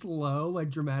pretty slow, like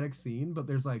dramatic scene, but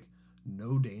there's like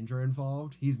no danger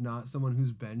involved. He's not someone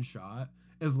who's been shot.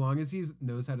 As long as he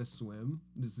knows how to swim,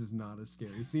 this is not a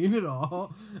scary scene at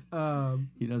all.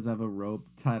 He does have a rope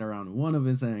tied around one of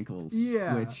his ankles.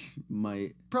 Yeah. Which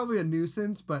might... probably a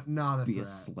nuisance, but not a be threat.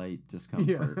 a slight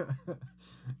discomfort. Yeah.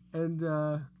 And,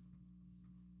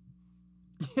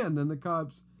 and then the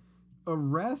cops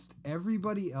arrest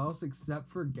everybody else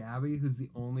except for Gabby, who's the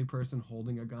only person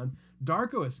holding a gun.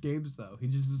 Darko escapes, though. He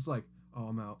just like, oh,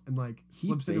 I'm out. And, like,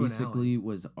 slips into an alley. He basically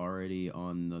was already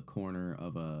on the corner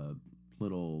of a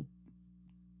little,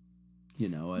 you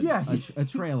know, a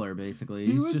trailer, basically.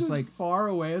 He He's was just as like far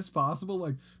away as possible.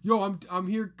 Like, yo, I'm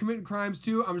here committing crimes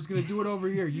too. I'm just gonna do it over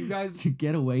here. You guys. To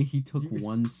get away, he took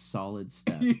one solid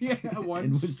step. Yeah, one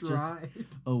and was stride just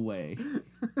away.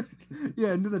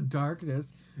 Yeah, into the darkness.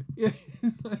 Yeah,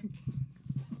 like...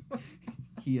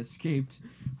 He escaped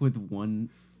with one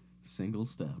single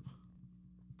step.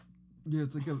 Yeah,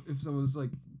 it's like if someone's like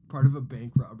part of a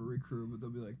bank robbery crew, but they'll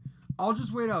be like, I'll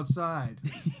just wait outside.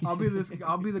 I'll be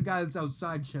the guy that's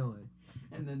outside chilling.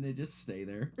 And then they just stay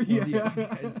there while the other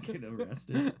guys get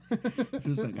arrested.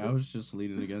 Just like, I was just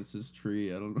leaning against this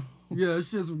tree. I don't know. Yeah, it's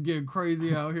just getting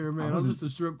crazy out here, man. I'm just a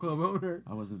strip club owner.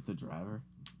 I wasn't the driver.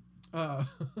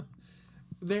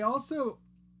 They also,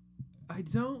 I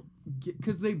don't get,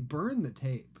 because they burn the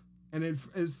tape. And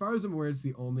as far as I'm aware, it's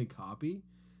the only copy.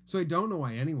 So I don't know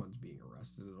why anyone's being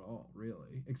arrested at all,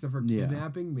 really. Except for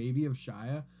kidnapping, maybe, of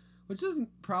Shia. Which isn't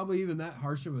probably even that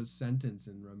harsh of a sentence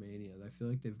in Romania. I feel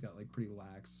like they've got like pretty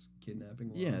lax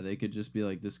kidnapping laws. Yeah, they could just be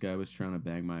like, this guy was trying to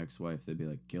bang my ex-wife. They'd be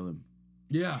like, kill him.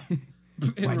 Yeah.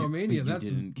 In Romania, that's...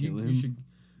 You didn't kill him? You should,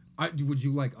 would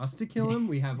you like us to kill him?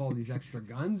 We have all these extra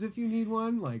guns if you need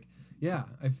one. Like, yeah,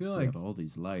 I feel like... We have all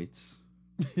these lights.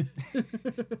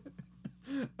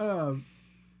 So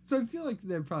I feel like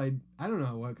they're probably... I don't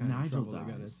know what kind of trouble dies.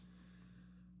 they got in.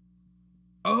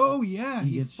 Oh, yeah,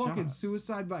 he he's gets fucking shot.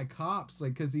 Suicide by cops,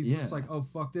 like, because he's just like, oh,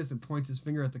 fuck this, and points his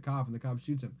finger at the cop, and the cop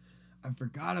shoots him. I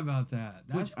forgot about that.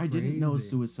 That's Which I didn't know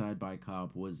suicide by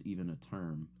cop was even a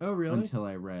term. Oh, really? Until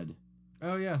I read.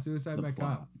 Oh, yeah, suicide by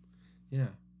cop. Yeah,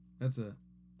 that's a...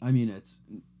 I mean, it's,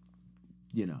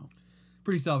 you know.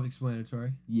 Pretty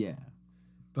self-explanatory. Yeah.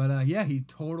 But yeah, he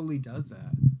totally does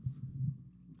that.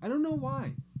 I don't know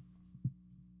why.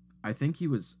 I think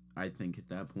at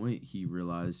that point he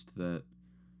realized that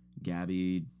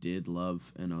Gabby did love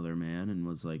another man and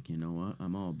was like, you know what?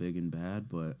 I'm all big and bad,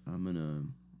 but I'm gonna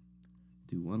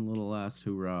do one little last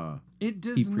hurrah. It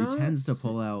does He not pretends to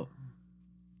pull out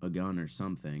a gun or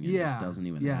something and Yeah, just doesn't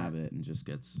even yeah. have it and just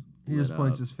gets He lit just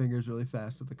points up. his fingers really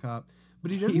fast at the cop. But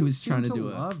he doesn't was seem trying to to do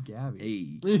a- love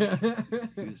Gabby. Hey. Yeah.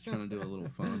 He was trying to do a little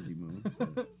Fonzie move. I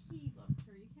But think he loved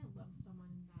her. You can't love someone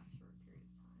in that short period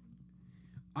of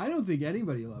time. I don't think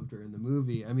anybody loved her in the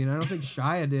movie. I mean, I don't think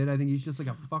Shia did. I think he's just like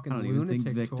a fucking I don't even lunatic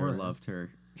think Victor tourist. loved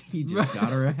her. He just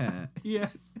got her a hat. Yeah.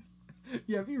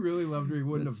 Yeah, if he really loved her, he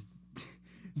wouldn't have.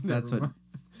 That's Never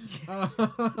what.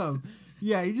 mind.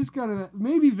 Yeah, he just kind of.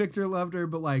 Maybe Victor loved her,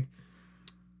 but like.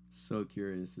 So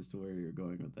curious as to where you're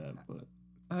going with that,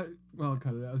 but Well,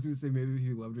 cut it out. I was gonna say maybe if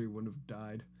he loved her, he wouldn't have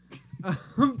died.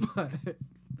 But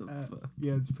the fuck.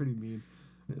 yeah, it's pretty mean.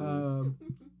 It is.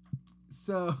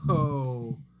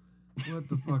 So what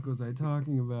the fuck was I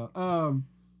talking about?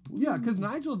 Yeah, because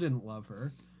Nigel didn't love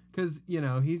her, because you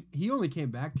know he only came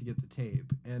back to get the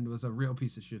tape and was a real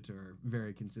piece of shit to her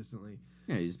very consistently.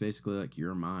 Yeah, he's basically like,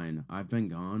 you're mine. I've been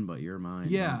gone, but you're mine.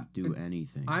 Yeah, Don't do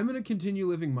anything. I'm gonna continue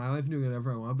living my life and doing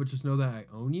whatever I want, but just know that I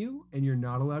own you, and you're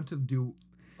not allowed to do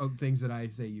things that I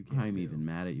say you can't. I'm do. even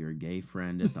mad at your gay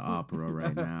friend at the opera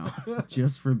right now,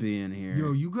 just for being here.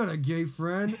 Yo, you got a gay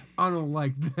friend? I don't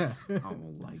like that. I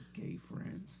don't like gay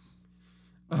friends.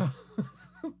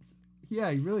 Yeah,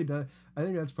 he really does. I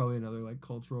think that's probably another like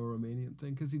cultural Romanian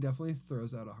thing, because he definitely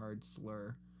throws out a hard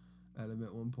slur at him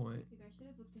at one point. You guys should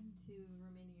have looked into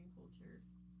Romanian culture.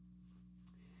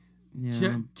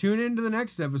 Yeah. Tune into the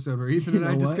next episode where Ethan and You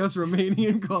I know what? discuss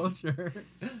Romanian culture.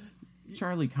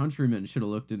 Charlie Countryman should have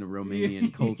looked into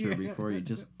Romanian culture Yeah. before he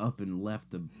just up and left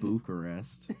the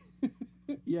Bucharest.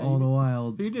 Yeah, All the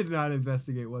while. he did not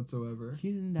investigate whatsoever. He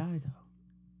didn't die, though.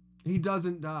 He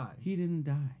doesn't die. He didn't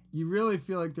die. You really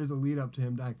feel like there's a lead up to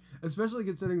him dying, especially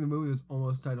considering the movie was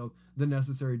almost titled "The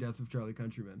Necessary Death of Charlie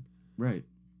Countryman." Right.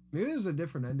 Maybe there's a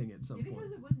different ending at some Maybe point.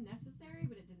 because it was necessary,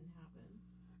 but it didn't happen.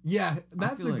 Yeah,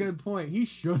 that's feel a like- good point. He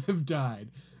should have died.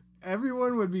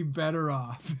 Everyone would be better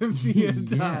off if he had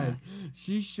Yeah. died.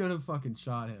 She should have fucking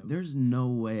shot him. There's no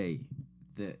way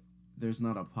that there's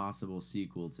not a possible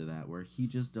sequel to that where he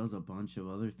just does a bunch of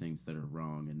other things that are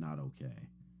wrong and not okay.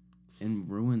 And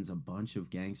ruins a bunch of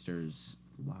gangsters'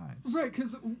 lives. Right,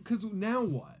 because now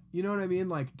what? You know what I mean?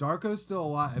 Like, Darko's still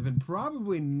alive and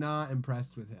probably not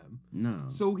impressed with him. No.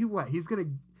 So he's gonna,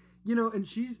 you know, and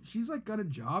she's like got a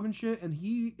job and shit, and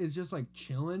he is just like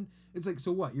chilling. It's like,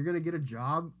 so what? You're gonna get a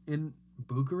job in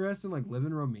Bucharest and like live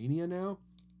in Romania now,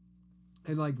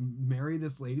 and like marry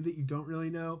this lady that you don't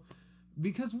really know,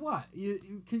 because what?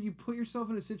 Can you put yourself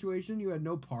in a situation you had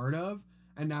no part of,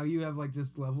 and now you have like this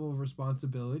level of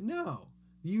responsibility? No,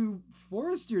 you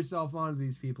forced yourself onto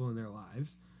these people in their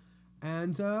lives.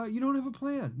 And you don't have a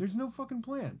plan. There's no fucking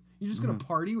plan. You're just gonna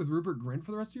party with Rupert Grint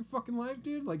for the rest of your fucking life,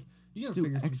 dude? Like, you Just gotta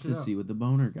do figure some shit out. ecstasy with the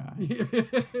boner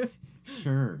guy.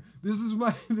 Sure. This is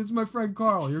my friend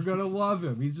Carl. You're gonna love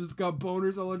him. He's just got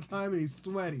boners all the time and he's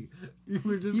sweaty.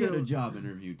 We're just He had gonna... a job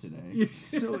interview today,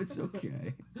 so it's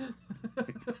okay.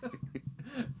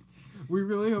 We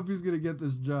really hope he's gonna get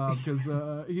this job,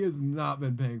 because he has not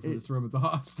been paying for this room at the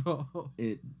hostel.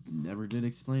 It never did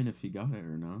explain if he got it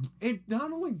or not. It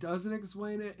not only doesn't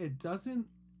explain it, it doesn't...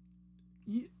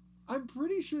 I'm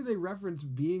pretty sure they reference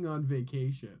being on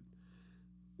vacation.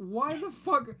 Why the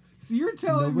fuck? So you're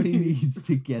telling Nobody me... needs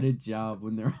to get a job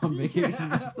when they're on vacation.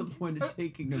 Yeah. That's the point of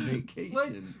taking a vacation.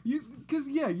 Like, because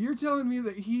you're telling me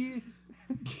that he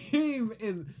came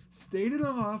and stayed in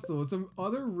a hostel with some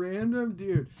other random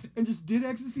dude and just did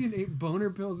ecstasy and ate boner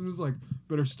pills and was like,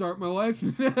 better start my life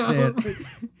now.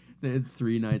 They had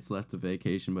 3 nights left of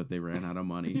vacation, but they ran out of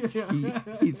money. Yeah.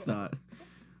 He thought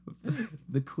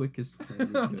the quickest way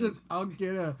I'll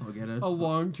get a a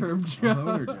long-term a job.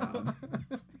 boner job.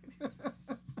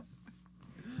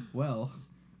 Well,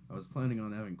 I was planning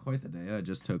on having quite the day. I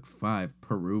just took 5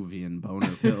 Peruvian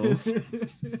boner pills.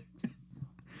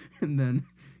 And then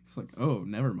it's like, oh,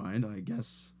 never mind. I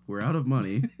guess we're out of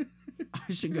money.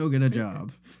 I should go get a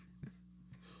job.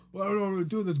 Well, I don't know what I'm going to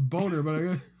do with this boner, but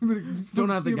I'm going to... Don't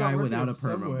have the guy without a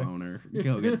perma boner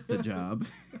go get the job.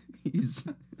 He's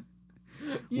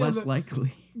less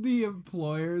likely. The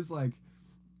employer's like,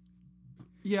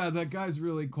 yeah, that guy's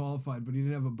really qualified, but he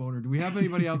didn't have a boner. Do we have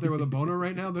anybody out there with a boner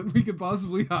right now that we could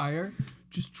possibly hire?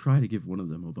 Just try to give one of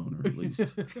them a boner at least.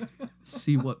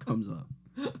 See what comes up.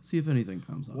 See if anything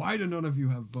comes up. Why do none of you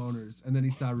have boners? And then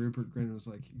he saw Rupert Grint and was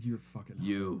like, you're fucking...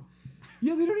 You.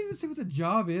 Yeah, they don't even say what the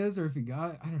job is or if he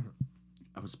got it. I don't know.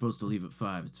 I was supposed to leave at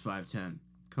 5. It's 5:10.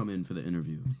 Come in for the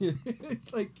interview.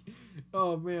 It's like,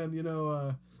 oh man,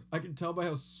 I can tell by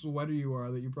how sweaty you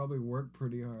are that you probably work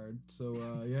pretty hard.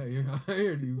 So yeah, you're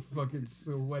hired, you fucking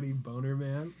sweaty boner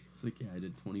man. It's like, yeah, I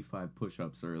did 25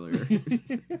 push-ups earlier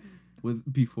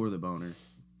before the boner.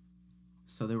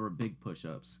 So they were big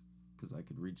push-ups because I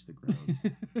could reach the ground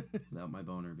without my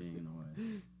boner being in the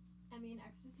way. I mean,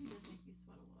 ecstasy does make you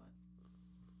sweat a lot.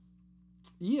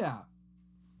 Yeah.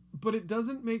 But it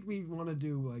doesn't make me want to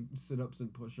do like sit-ups and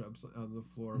push-ups on the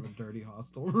floor of a dirty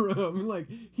hostel room. Like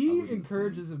he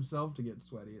encourages himself to get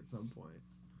sweaty at some point.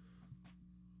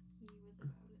 He was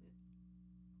about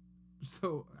it.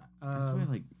 So That's why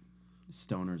like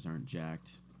stoners aren't jacked.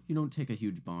 You don't take a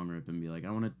huge bong rip and be like,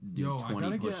 I want to do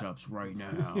 20 push-ups right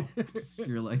now.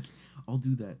 You're like, I'll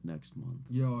do that next month.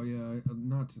 Yo, yeah,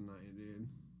 not tonight, dude.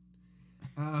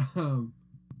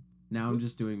 Now I'm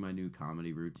just doing my new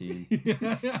comedy routine.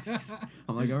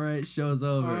 I'm like, all right, show's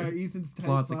over. All right, Ethan's type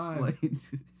Plot's 5. explained.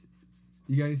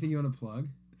 You got anything you want to plug?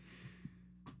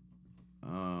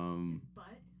 His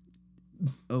butt.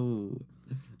 Oh,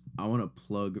 I want to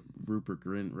plug Rupert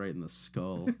Grint right in the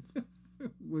skull.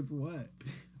 With what?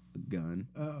 A gun.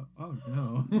 Oh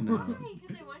no. No. Why?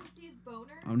 Because I wanted to see his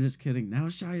boner? I'm just kidding. Now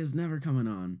Shia's never coming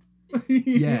on.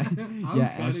 Yeah.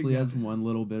 Yeah, Ashley has one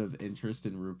little bit of interest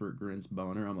in Rupert Grint's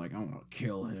boner. I'm like, I want to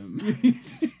kill him.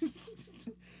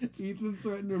 Ethan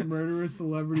threatened to murder a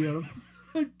celebrity on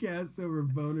a podcast over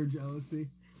boner jealousy.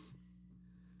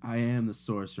 I am the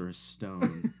Sorcerer's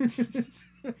Stone.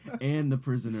 And the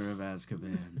Prisoner of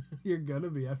Azkaban. You're gonna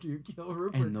be after you kill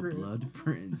Rupert And the Grint. Blood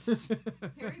Prince.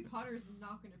 Harry Potter's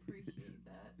not going to appreciate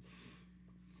that.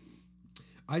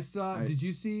 Did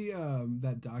you see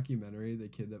that documentary the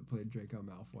kid that played Draco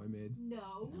Malfoy made?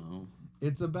 No.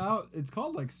 It's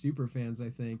called like Superfans,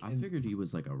 I think. I figured he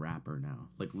was like a rapper now,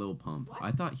 like Lil Pump. What?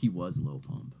 I thought he was Lil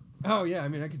Pump. Oh yeah, I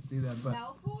mean I could see that, but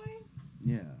Malfoy?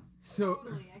 Yeah. so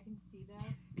Totally, I can see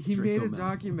that. he Draco made a Malfoy.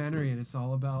 documentary and it's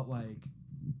all about like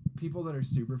people that are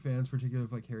super fans, particularly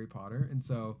of like Harry Potter, and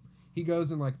so he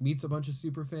goes and like meets a bunch of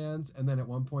super fans, and then at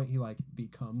one point he like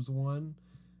becomes one,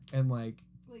 and like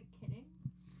Kidding?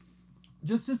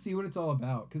 just to see what it's all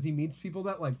about, because he meets people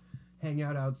that like hang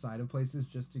out outside of places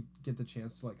just to get the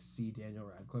chance to like see Daniel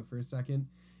Radcliffe for a second,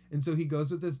 and so he goes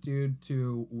with this dude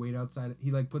to wait outside. He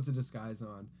like puts a disguise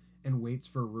on and waits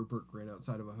for Rupert Grint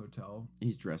outside of a hotel.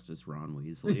 He's dressed as Ron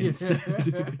Weasley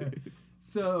instead.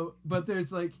 So, but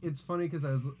there's like, it's funny because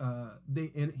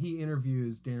he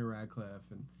interviews Daniel Radcliffe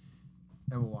and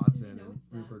Emma Watson and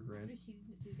Rupert Grint.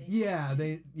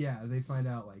 They find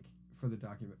out like for the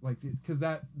document, like because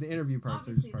the interview parts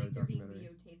are just part of the documentary. They're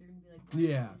being videotaped. They're gonna be like,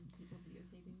 Yeah. People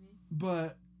videotaping me.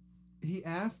 But he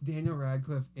asked Daniel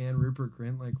Radcliffe and Rupert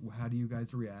Grint like, how do you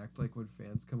guys react like when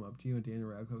fans come up to you? And Daniel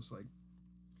Radcliffe's like,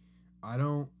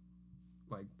 I'm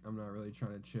not really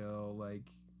trying to chill. Like,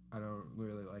 I don't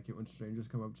really like it when strangers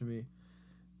come up to me.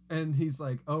 And he's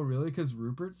like, oh, really? Because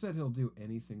Rupert said he'll do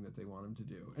anything that they want him to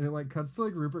do. And it, like, cuts to,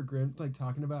 like, Rupert Grint, like,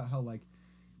 talking about how, like,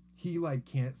 he, like,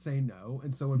 can't say no.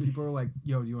 And so when people are like,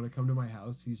 yo, do you want to come to my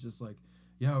house? He's just like,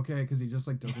 yeah, okay. Because he just,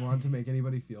 like, doesn't want to make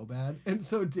anybody feel bad. And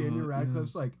so Daniel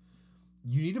Radcliffe's like,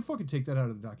 you need to fucking take that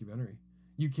out of the documentary.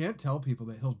 You can't tell people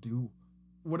that he'll do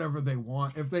whatever they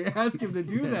want if they ask him to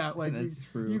do that. Like,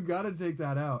 you gotta take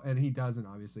that out, and he doesn't,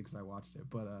 obviously, because I watched it.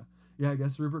 But yeah, I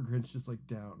guess Rupert Grint's just like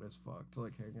down as fuck to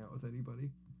like hang out with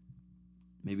anybody.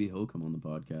 Maybe he'll come on the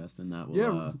podcast, and that will. Yeah,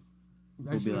 I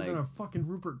we'll should be have like, done a fucking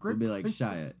Rupert Grint. We'll be like,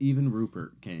 Shia, even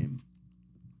Rupert came.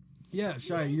 Yeah,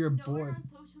 Shia, you're a boy. On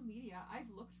social media, I've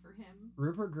looked for him.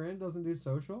 Rupert Grint doesn't do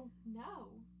social? No.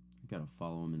 You gotta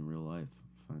follow him in real life,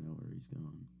 find out where he's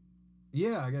going.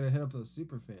 Yeah, I gotta hit up those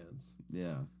super fans.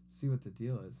 Yeah. See what the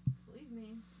deal is. Believe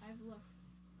me, I've looked.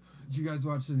 Did you guys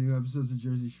watch the new episodes of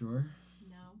Jersey Shore?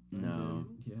 No.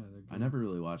 Yeah, they're good. I never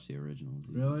really watched the originals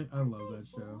either. Really? I love that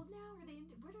show. Well, now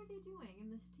what are they doing in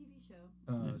this TV show?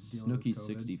 Dealing with Snooki's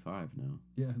COVID. 65 now.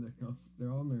 Yeah,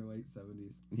 they're all in their late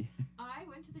 70s. Yeah. I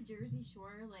went to the Jersey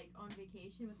Shore like on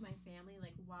vacation with my family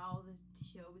like while the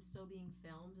show was still being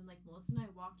filmed, and like Melissa and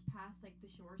I walked past like the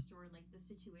shore store and like the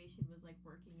situation was like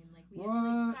working, and like we had to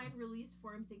like sign release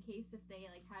forms in case if they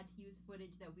like had to use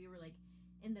footage that we were like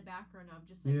in the background of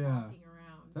just like walking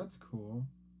around. That's cool.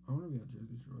 I want to be on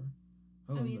Jersey Shore.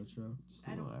 I love that show.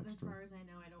 I don't, as far as I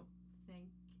know, I don't think.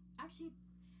 Actually,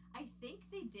 I think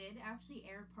they did actually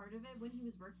air part of it when he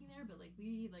was working there, but like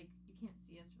you can't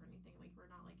see us or anything. Like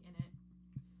we're not like in it.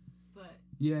 But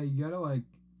yeah, you gotta like.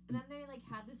 And then they like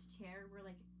had this chair where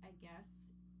like I guess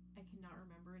I cannot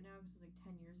remember it now because it was like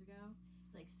 10 years ago,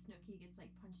 like Snooki gets like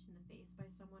punched in the face by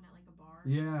someone at like a bar.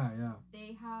 Yeah.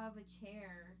 They have a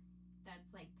chair that's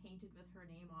like painted with her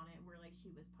name on it, where like she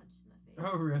was punched in the face.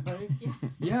 Oh, really? Yeah.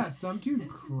 Yeah, some dude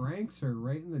cranks her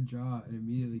right in the jaw and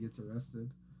immediately gets arrested.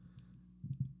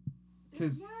 Yeah,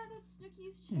 that's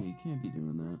Snooki's chair. Yeah, you can't be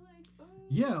doing that. Like, oh.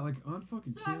 Yeah, like on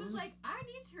fucking So camera. I was like, I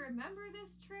need to remember this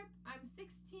trip. I'm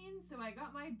 16, so I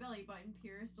got my belly button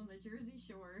pierced on the Jersey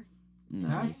Shore.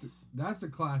 Nice. That's a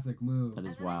classic move. That is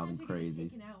And then wild I had and to crazy. Get it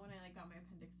taken out when I like got my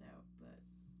appendix out, but.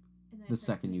 And then The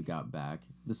second you got back,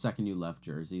 the second you left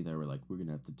Jersey, they were like, "We're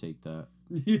gonna have to take that."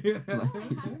 Yeah. No, I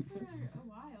had it for a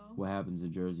while. What happens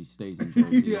in Jersey stays in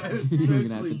Jersey. Yeah, You're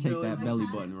gonna have to especially take that belly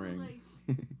I had button it for, ring.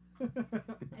 like,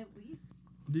 at least.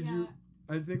 Did Yeah. you?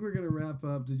 I think we're gonna wrap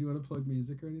up. Did you want to plug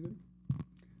music or anything?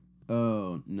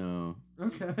 Oh no.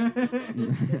 Okay.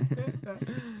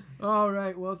 All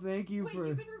right. Well, thank you Wait, for.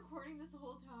 you've been recording this the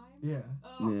whole time? Yeah.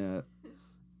 Oh. Yeah.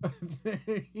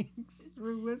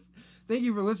 Thank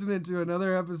you for listening to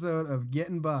another episode of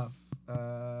Getting Buff.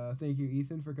 Thank you,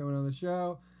 Ethan, for coming on the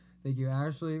show. Thank you,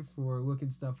 Ashley, for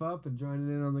looking stuff up and joining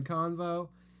in on the convo.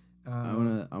 I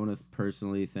wanna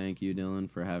personally thank you, Dylan,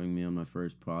 for having me on my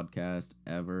first podcast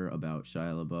ever about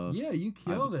Shia LaBeouf. Yeah, you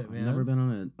killed it, man. I've never been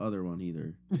on another one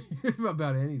either.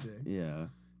 About anything. Yeah.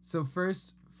 So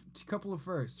couple of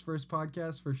firsts. First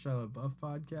podcast for Shia LaBeouf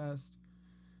podcast.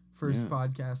 First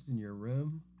podcast in your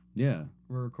room. Yeah.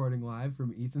 We're recording live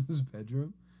from Ethan's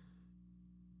bedroom.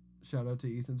 Shout out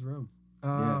to Ethan's room.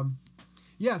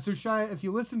 Yeah. So Shia, if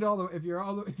you listened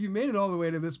if you made it all the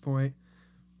way to this point,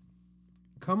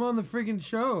 come on the friggin'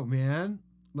 show, man.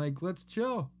 Like, let's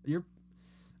chill.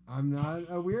 I'm not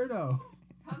a weirdo.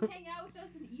 Come hang out with us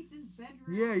in Ethan's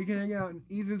bedroom. Yeah, you can hang out in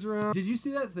Ethan's room. Did you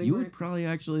see that thing? You would probably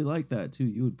actually like that too.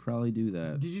 You would probably do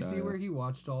that. Did you see Shia. where he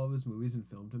watched all of his movies and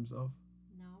filmed himself?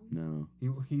 No.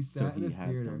 No. He sat in a has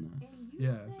theater. done that. And you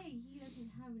Yeah. say he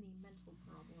doesn't have any mental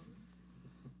problems.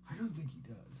 I don't think he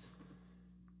does.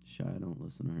 Shia, don't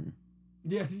listen to her.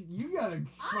 Yeah, you gotta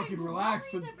fucking I'm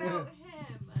relax. worried about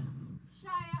him.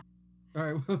 Shia.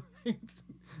 All right, well,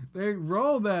 they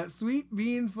roll that sweet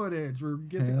bean footage. We're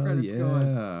get the Hell credits yeah.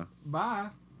 going. Bye.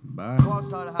 Bye. Go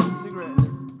outside and have a cigarette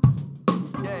and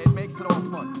yeah, it makes it all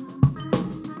fun.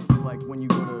 Like when you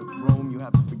go to Rome, you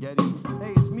have spaghetti.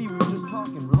 Hey, it's me, we were just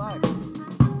talking, relax.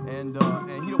 And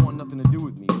he don't want nothing to do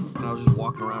with me. And I was just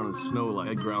walking around in the snow like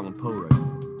Edgar Allan Poe, right?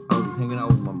 I was hanging out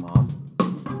with my mom.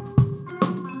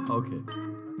 Okay.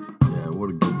 Yeah, what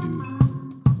a good dude.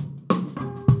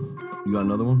 You got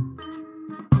another one?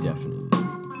 Definitely.